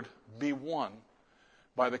word, be won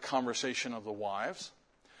by the conversation of the wives.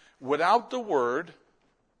 Without the word,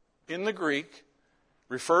 in the Greek,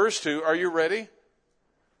 refers to, are you ready?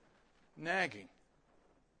 Nagging.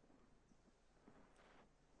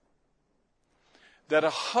 That a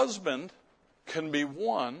husband can be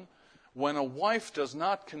won when a wife does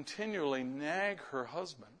not continually nag her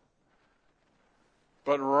husband,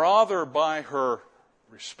 but rather by her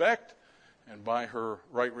respect and by her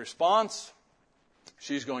right response,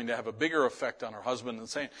 she's going to have a bigger effect on her husband than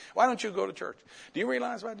saying, "Why don't you go to church? Do you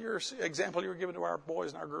realize about your example you were giving to our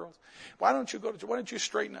boys and our girls? Why don't you go to church? Why don't you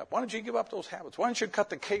straighten up? Why don't you give up those habits? Why don't you cut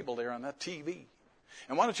the cable there on that TV?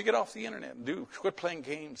 And why don't you get off the internet and quit playing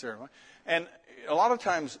games there?" And a lot of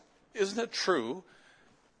times, isn't it true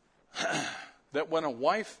that when a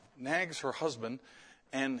wife nags her husband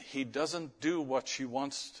and he doesn't do what she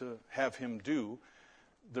wants to have him do,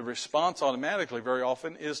 the response automatically very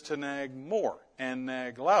often is to nag more and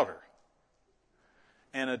nag louder.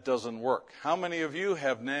 And it doesn't work. How many of you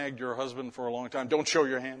have nagged your husband for a long time? Don't show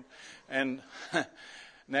your hand. And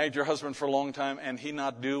nagged your husband for a long time and he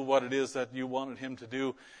not do what it is that you wanted him to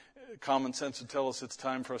do? Common sense would tell us it's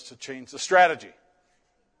time for us to change the strategy.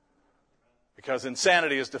 Because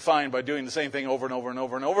insanity is defined by doing the same thing over and over and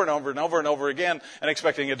over and over and over and over and over again and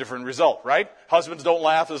expecting a different result, right? Husbands, don't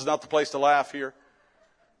laugh. This is not the place to laugh here.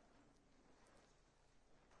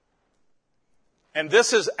 And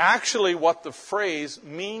this is actually what the phrase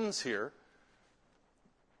means here,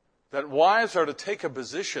 that wives are to take a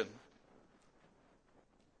position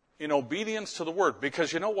in obedience to the word.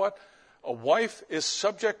 Because you know what? A wife is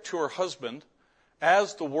subject to her husband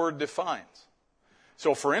as the word defines.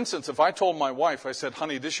 So, for instance, if I told my wife, I said,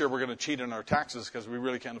 "Honey, this year we're going to cheat on our taxes because we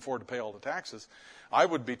really can't afford to pay all the taxes," I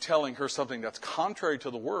would be telling her something that's contrary to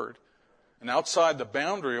the word and outside the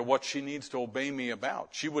boundary of what she needs to obey me about.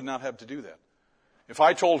 She would not have to do that. If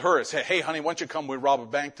I told her, "Hey, honey, why don't you come, we'll rob a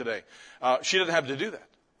bank today," she doesn't have to do that.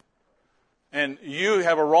 And you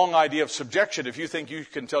have a wrong idea of subjection if you think you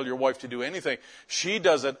can tell your wife to do anything. She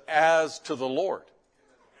does it as to the Lord.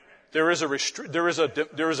 There is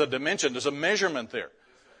a dimension, there's a measurement there.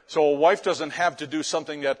 So a wife doesn't have to do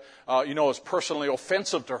something that, is personally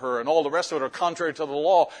offensive to her, and all the rest of it are contrary to the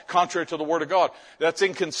law, contrary to the Word of God. That's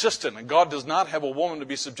inconsistent, and God does not have a woman to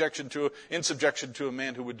be in subjection to a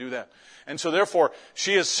man who would do that. And so therefore,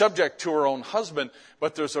 she is subject to her own husband,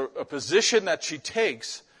 but there's a position that she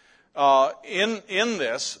takes in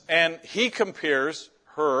this, and he compares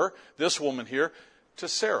her, this woman here, to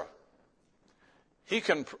Sarah. He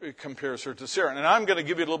compares her to Sarah. And I'm going to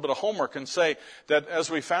give you a little bit of homework and say that as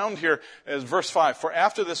we found here, as verse 5, "For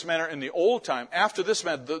after this manner in the old time," after this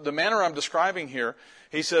manner, the manner I'm describing here,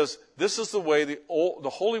 he says, "This is the way the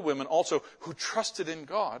holy women also who trusted in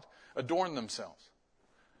God adorned themselves."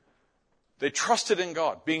 They trusted in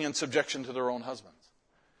God, being in subjection to their own husbands.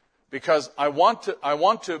 Because I want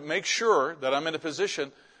to make sure that I'm in a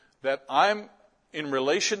position that I'm in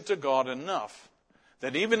relation to God enough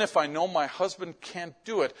that even if I know my husband can't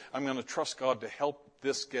do it, I'm going to trust God to help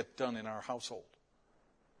this get done in our household.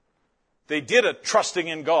 They did it trusting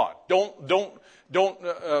in God. Don't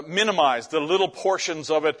minimize the little portions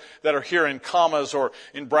of it that are here in commas or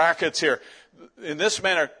in brackets here. In this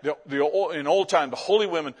manner, in old time, the holy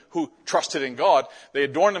women who trusted in God, they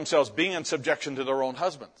adorned themselves being in subjection to their own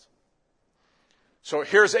husbands. So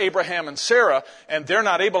here's Abraham and Sarah, and they're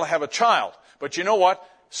not able to have a child. But you know what?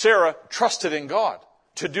 Sarah trusted in God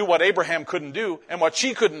to do what Abraham couldn't do and what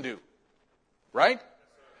she couldn't do. Right?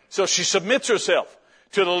 So she submits herself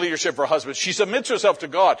to the leadership of her husband. She submits herself to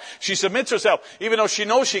God. She submits herself, even though she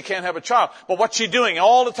knows she can't have a child. But what's she doing?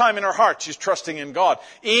 All the time in her heart, she's trusting in God.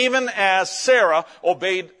 Even as Sarah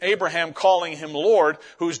obeyed Abraham, calling him Lord,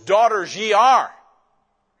 whose daughters ye are.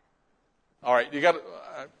 All right, you got.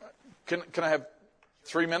 Can I have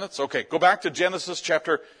 3 minutes? Okay, go back to Genesis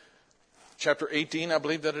chapter 18, I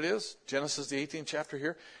believe that it is. Genesis, the 18th chapter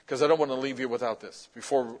here, because I don't want to leave you without this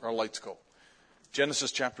before our lights go.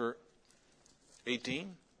 Genesis chapter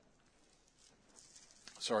 18.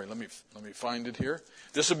 Sorry, let me find it here.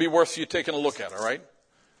 This would be worth you taking a look at, all right?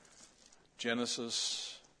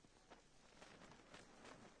 Genesis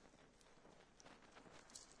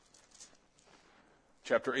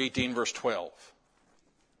chapter 18, verse 12.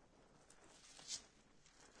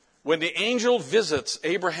 When the angel visits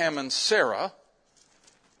Abraham and Sarah,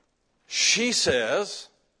 she says,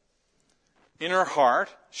 in her heart,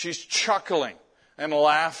 she's chuckling and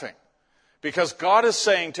laughing. Because God is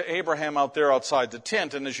saying to Abraham out there outside the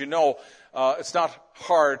tent, and as you know, it's not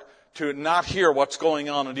hard to not hear what's going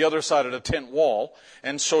on the other side of the tent wall.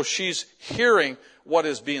 And so she's hearing what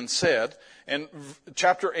is being said. And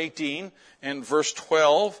chapter 18 and verse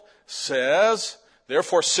 12 says,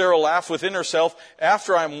 therefore Sarah laughed within herself,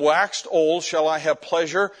 after I am waxed old, shall I have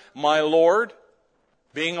pleasure, my Lord,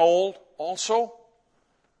 being old also?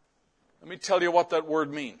 Let me tell you what that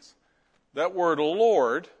word means. That word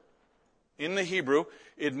Lord, in the Hebrew,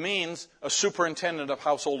 it means a superintendent of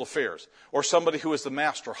household affairs, or somebody who is the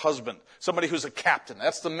master, husband, somebody who's a captain.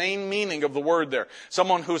 That's the main meaning of the word there.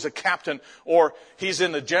 Someone who's a captain, or he's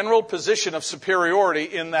in a general position of superiority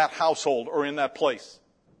in that household or in that place.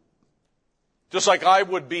 Just like I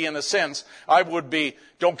would be, in a sense, I would be,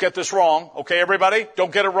 don't get this wrong, okay, everybody?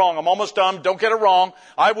 Don't get it wrong. I'm almost done. Don't get it wrong.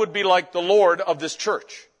 I would be like the Lord of this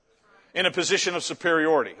church, in a position of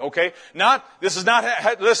superiority, okay?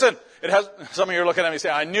 Listen, it has, some of you are looking at me and say,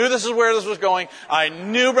 I knew this is where this was going. I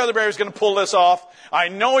knew Brother Barry was going to pull this off. I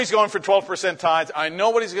know he's going for 12% tithes. I know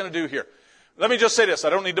what he's going to do here. Let me just say this. I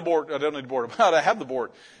don't need the board. I have the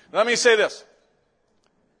board. Let me say this.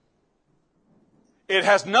 It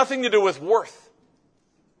has nothing to do with worth.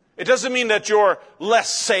 It doesn't mean that you're less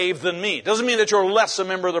saved than me. It doesn't mean that you're less a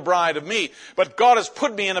member of the bride of me. But God has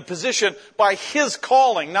put me in a position by His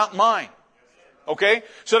calling, not mine. Okay?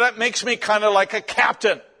 So that makes me kind of like a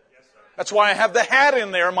captain. That's why I have the hat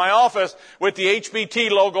in there in my office with the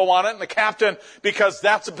HBT logo on it and the captain, because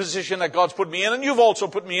that's a position that God's put me in, and you've also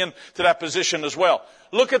put me into that position as well.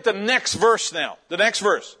 Look at the next verse now. The next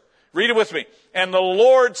verse. Read it with me. And the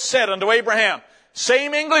Lord said unto Abraham,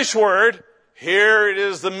 same English word, here it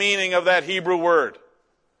is the meaning of that Hebrew word.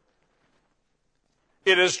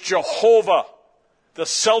 It is Jehovah, the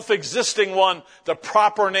self-existing one, the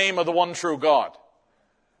proper name of the one true God.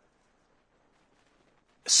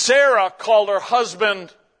 Sarah called her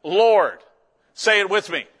husband Lord. Say it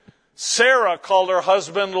with me. Sarah called her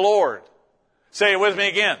husband Lord. Say it with me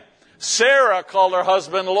again. Sarah called her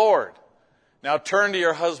husband Lord. Now turn to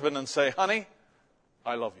your husband and say, honey,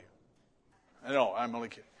 I love you. No, I'm only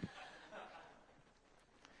kidding.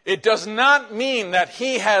 It does not mean that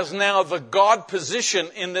he has now the God position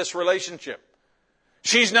in this relationship.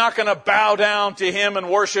 She's not going to bow down to him and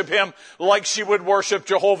worship him like she would worship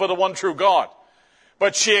Jehovah, the one true God.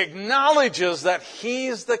 But she acknowledges that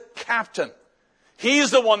he's the captain. He's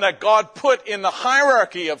the one that God put in the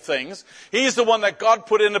hierarchy of things. He's the one that God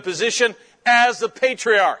put in a position as the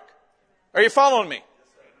patriarch. Are you following me?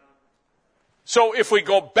 So if we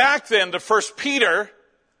go back then to 1 Peter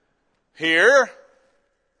here.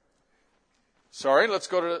 Sorry, let's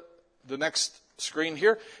go to the next screen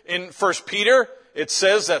here. In 1 Peter, it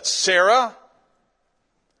says that Sarah,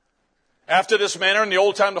 after this manner, in the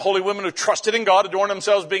old time, the holy women who trusted in God adorned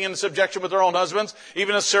themselves, being in subjection with their own husbands,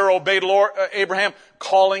 even as Sarah obeyed Abraham,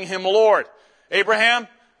 calling him Lord. Abraham,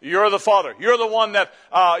 you're the father. You're the one that,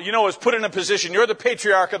 is put in a position. You're the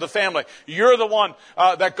patriarch of the family. You're the one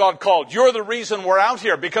that God called. You're the reason we're out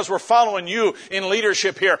here, because we're following you in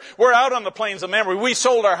leadership here. We're out on the plains of Mamre. We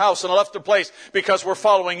sold our house and left the place because we're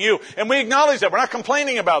following you. And we acknowledge that. We're not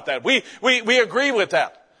complaining about that. We agree with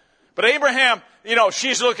that. But Abraham,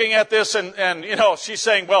 she's looking at this and she's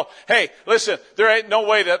saying, well, hey, listen, there ain't no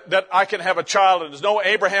way that I can have a child, and there's no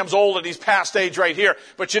Abraham's old and he's past age right here.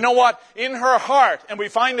 But you know what? In her heart, and we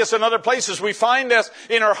find this in other places, we find this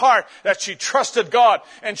in her heart that she trusted God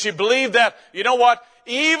and she believed that, you know what?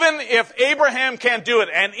 Even if Abraham can't do it,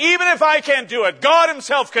 and even if I can't do it, God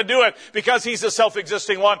himself can do it because he's the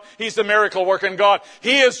self-existing one. He's the miracle-working God.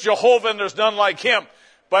 He is Jehovah and there's none like him.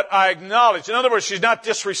 But I acknowledge, in other words, she's not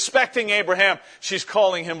disrespecting Abraham. She's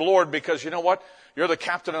calling him Lord because you know what? You're the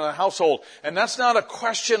captain of the household. And that's not a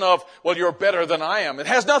question of, well, you're better than I am. It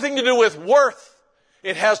has nothing to do with worth.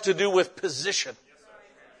 It has to do with position.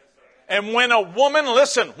 And when a woman,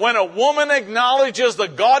 listen, when a woman acknowledges the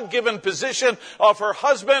God-given position of her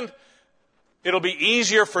husband, it'll be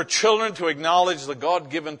easier for children to acknowledge the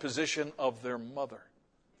God-given position of their mother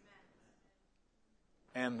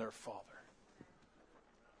and their father.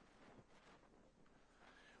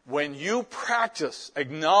 When you practice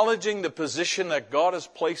acknowledging the position that God has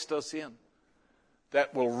placed us in,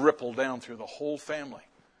 that will ripple down through the whole family.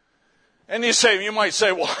 And you might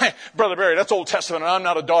say, well, Brother Barry, that's Old Testament and I'm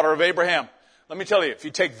not a daughter of Abraham. Let me tell you, if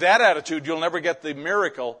you take that attitude, you'll never get the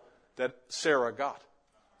miracle that Sarah got.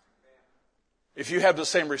 If you have the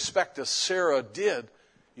same respect as Sarah did,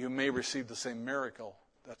 you may receive the same miracle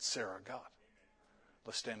that Sarah got.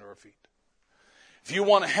 Let's stand to our feet. If you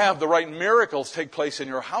want to have the right miracles take place in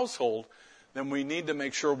your household, then we need to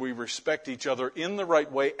make sure we respect each other in the right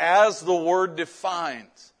way as the Word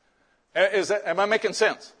defines. Am I making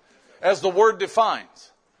sense? As the Word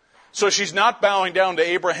defines. So she's not bowing down to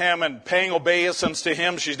Abraham and paying obeisance to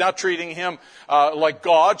him. She's not treating him like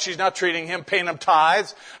God. She's not treating him, paying him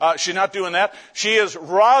tithes. She's not doing that. She is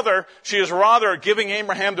rather giving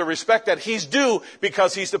Abraham the respect that he's due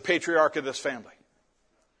because he's the patriarch of this family.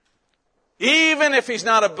 Even if he's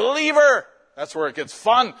not a believer, that's where it gets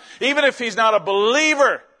fun. Even if he's not a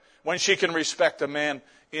believer, when she can respect a man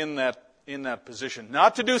in that position.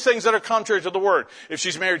 Not to do things that are contrary to the Word. If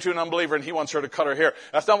she's married to an unbeliever and he wants her to cut her hair.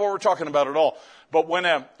 That's not what we're talking about at all. But when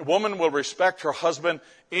a woman will respect her husband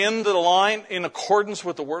in the line, in accordance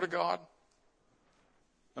with the Word of God,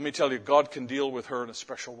 let me tell you, God can deal with her in a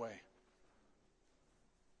special way.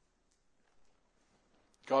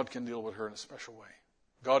 God can deal with her in a special way.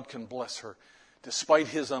 God can bless her. Despite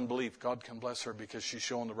his unbelief, God can bless her because she's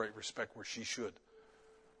shown the right respect where she should.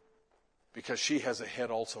 Because she has a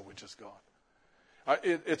head also, which is God.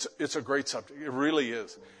 It's a great subject. It really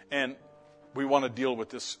is. And we want to deal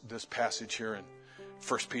with this passage here in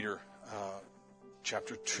 1 Peter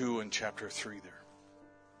chapter 2 and chapter 3 there.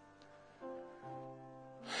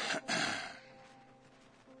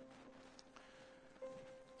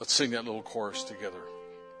 Let's sing that little chorus together.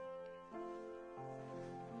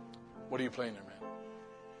 What are you playing there, man?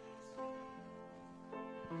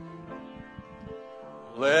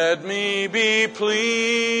 Let me be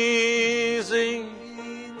pleasing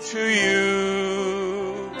to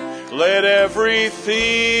you. Let everything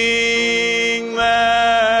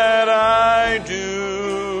that I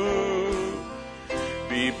do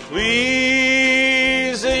be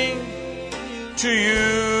pleasing to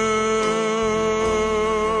you.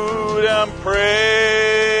 I'm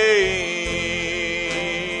praying.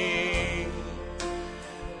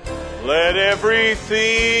 Let everything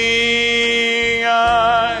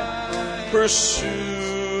I pursue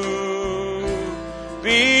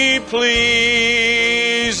be pleasing,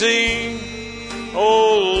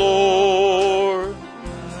 O Lord,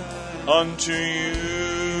 unto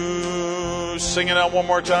you. Sing it out one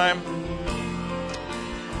more time.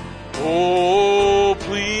 Oh,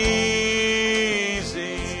 pleasing,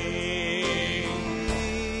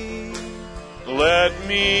 let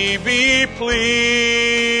me be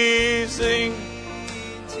pleasing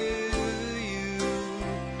to you.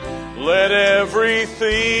 Let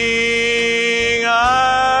everything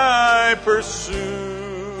I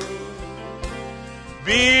pursue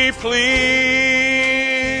be pleasing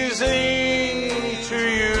to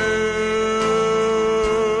you.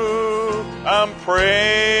 I'm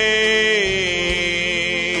praying.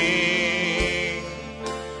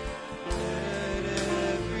 Let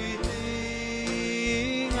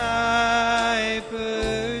everything I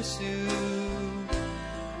pursue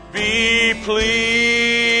be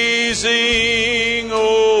pleasing,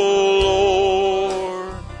 O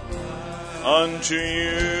Lord, unto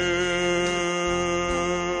you.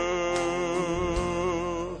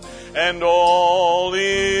 And all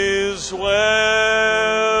is well.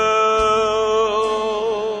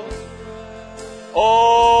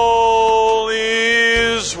 All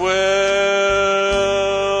is well.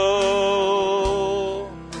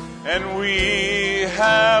 And we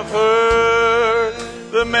have heard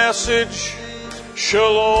the message,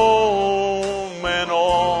 shalom, and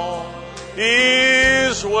all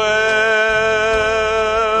is well.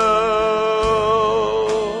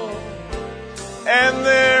 And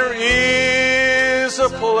there is a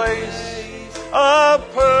place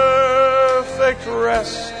of perfect rest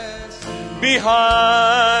rest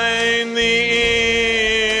behind the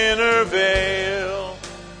inner veil.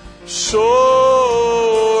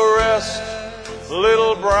 So rest,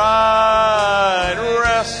 little bride,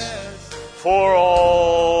 rest, for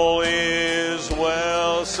all is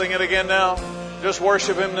well. Sing it again now. Just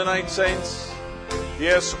worship Him tonight, saints.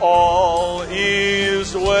 Yes, all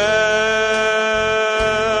is well.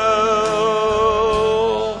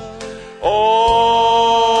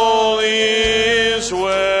 All is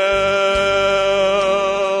well.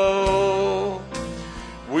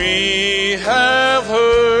 We have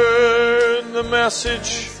heard the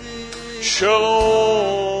message,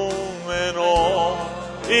 Shalom, and all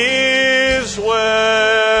is well.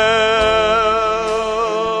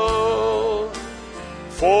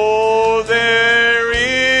 For there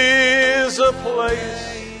is a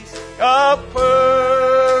place, a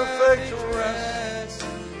perfect rest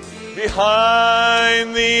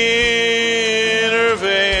behind the inner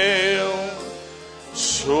veil.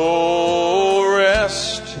 So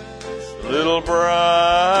rest, little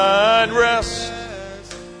bride, rest,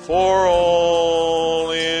 for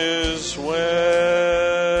all is well.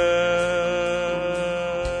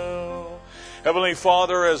 Heavenly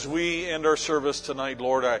Father, as we end our service tonight,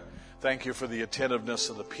 Lord, I thank You for the attentiveness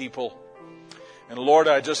of the people. And Lord,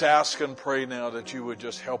 I just ask and pray now that You would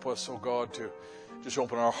just help us, oh God, to just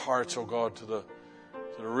open our hearts, oh God, to the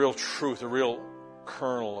real truth, the real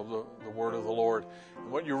kernel of the word of the Lord,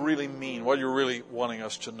 and what You really mean, what You're really wanting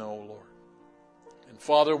us to know, Lord. And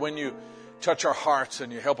Father, when You touch our hearts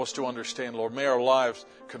and You help us to understand, Lord, may our lives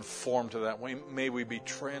conform to that. May we be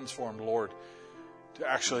transformed, Lord, to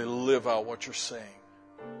actually live out what You're saying.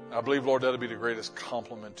 I believe, Lord, that'll be the greatest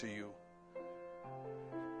compliment to You.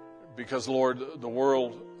 Because, Lord, the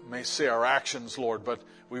world may see our actions, Lord, but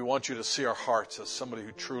we want You to see our hearts as somebody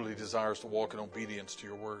who truly desires to walk in obedience to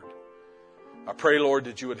Your word. I pray, Lord,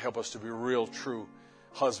 that You would help us to be real, true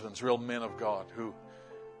husbands, real men of God who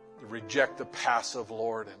reject the passive,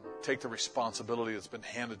 Lord, and take the responsibility that's been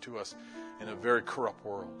handed to us in a very corrupt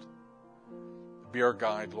world. Be our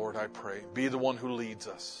guide, Lord, I pray. Be the one who leads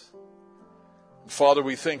us. And Father,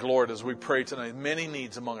 we think, Lord, as we pray tonight, many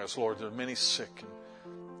needs among us, Lord. There are many sick. And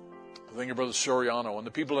I think of Brother Soriano and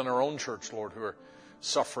the people in our own church, Lord, who are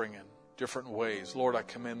suffering in different ways. Lord, I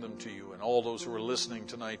commend them to You. And all those who are listening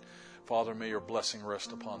tonight, Father, may Your blessing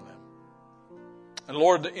rest upon them. And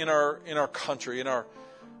Lord, in our country, in our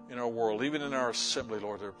world, even in our assembly,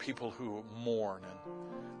 Lord, there are people who mourn. And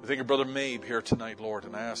we think of Brother Mabe here tonight, Lord,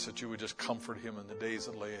 and I ask that You would just comfort him in the days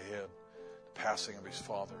that lay ahead, the passing of his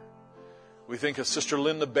father. We think of Sister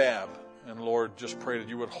Linda Babb, and Lord, just pray that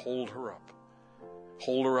You would hold her up.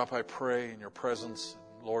 Hold her up, I pray, in Your presence.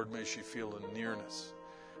 And Lord, may she feel the nearness.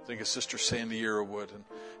 Think of Sister Sandy Yearwood, and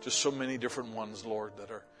just so many different ones, Lord, that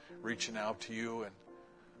are reaching out to You. And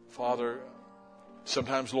Father,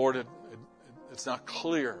 sometimes, Lord, it's not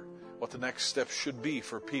clear what the next step should be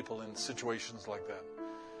for people in situations like that.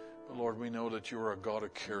 But Lord, we know that You are a God who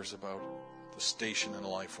cares about the station in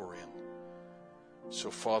life we're in. So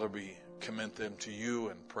Father, we commend them to You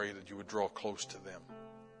and pray that You would draw close to them.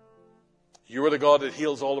 You are the God that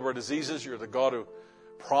heals all of our diseases. You're the God who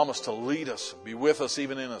promised to lead us, be with us,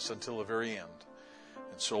 even in us, until the very end.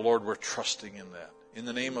 And so, Lord, we're trusting in that. In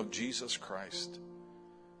the name of Jesus Christ,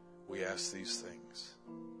 we ask these things.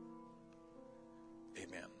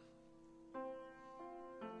 Amen.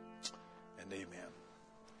 And amen.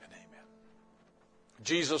 And amen.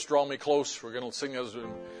 Jesus, draw me close. We're going to sing as we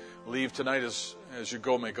leave tonight. As you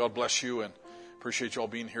go, may God bless you, and appreciate you all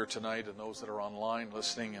being here tonight, and those that are online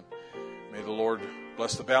listening. And may the Lord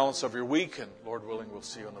bless the balance of your week, and Lord willing, we'll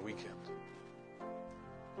see you on the weekend.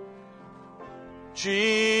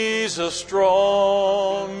 Jesus,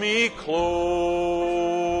 draw me close,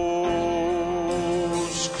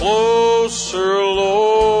 closer,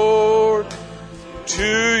 Lord,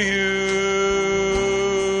 to You,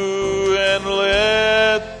 and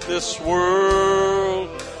let this world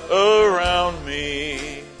around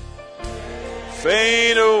me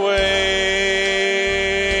fade away.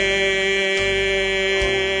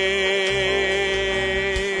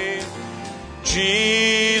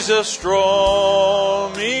 Jesus, draw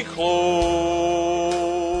me close,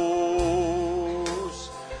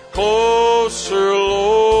 closer,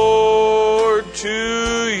 Lord,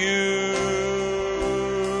 to You,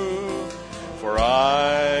 for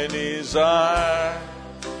I desire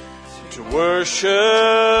to worship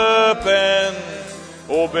and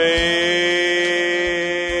obey.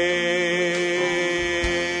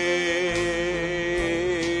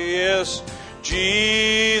 Yes,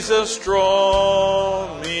 Jesus,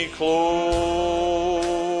 draw me close,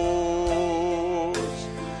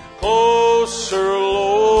 closer,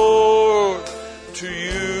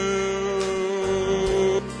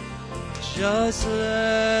 must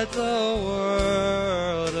let the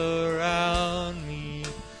world around me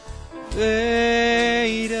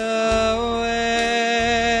fade away.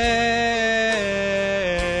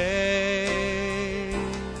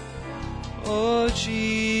 Oh,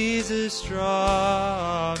 Jesus,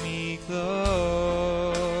 draw me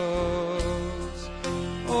close.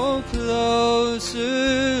 Oh,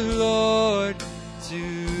 closer, Lord, to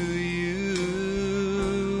you.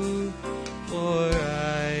 For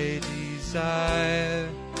I desire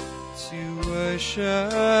to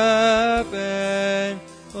worship and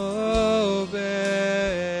obey.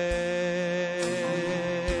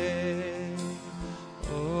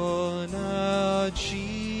 Oh, now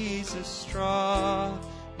Jesus, draw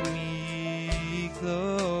me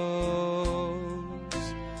close.